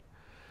today.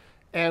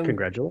 And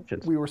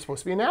congratulations. We were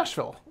supposed to be in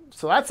Nashville,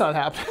 so that's not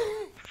happening.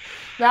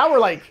 Now we're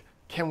like,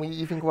 can we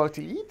even go out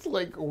to eat?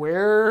 Like,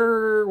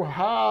 where,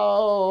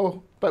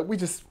 how? But we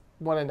just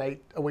want a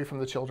night away from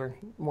the children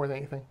more than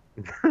anything.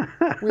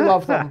 We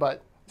love them,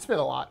 but it's been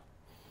a lot.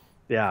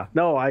 Yeah.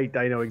 No, I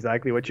know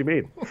exactly what you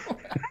mean.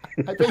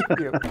 I bet you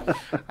do.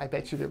 I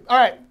bet you do. All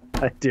right.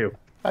 I do.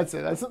 That's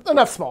it. That's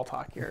enough small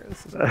talk here.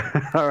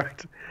 All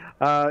right.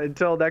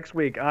 Until next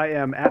week, I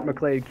am at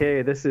McLean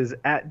K. This is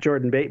at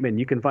Jordan Bateman.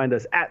 You can find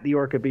us at the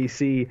Orca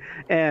BC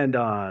and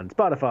on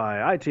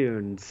Spotify,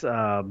 iTunes,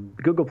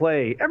 Google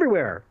Play,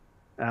 everywhere.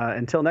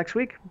 Until next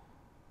week,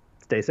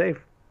 stay safe.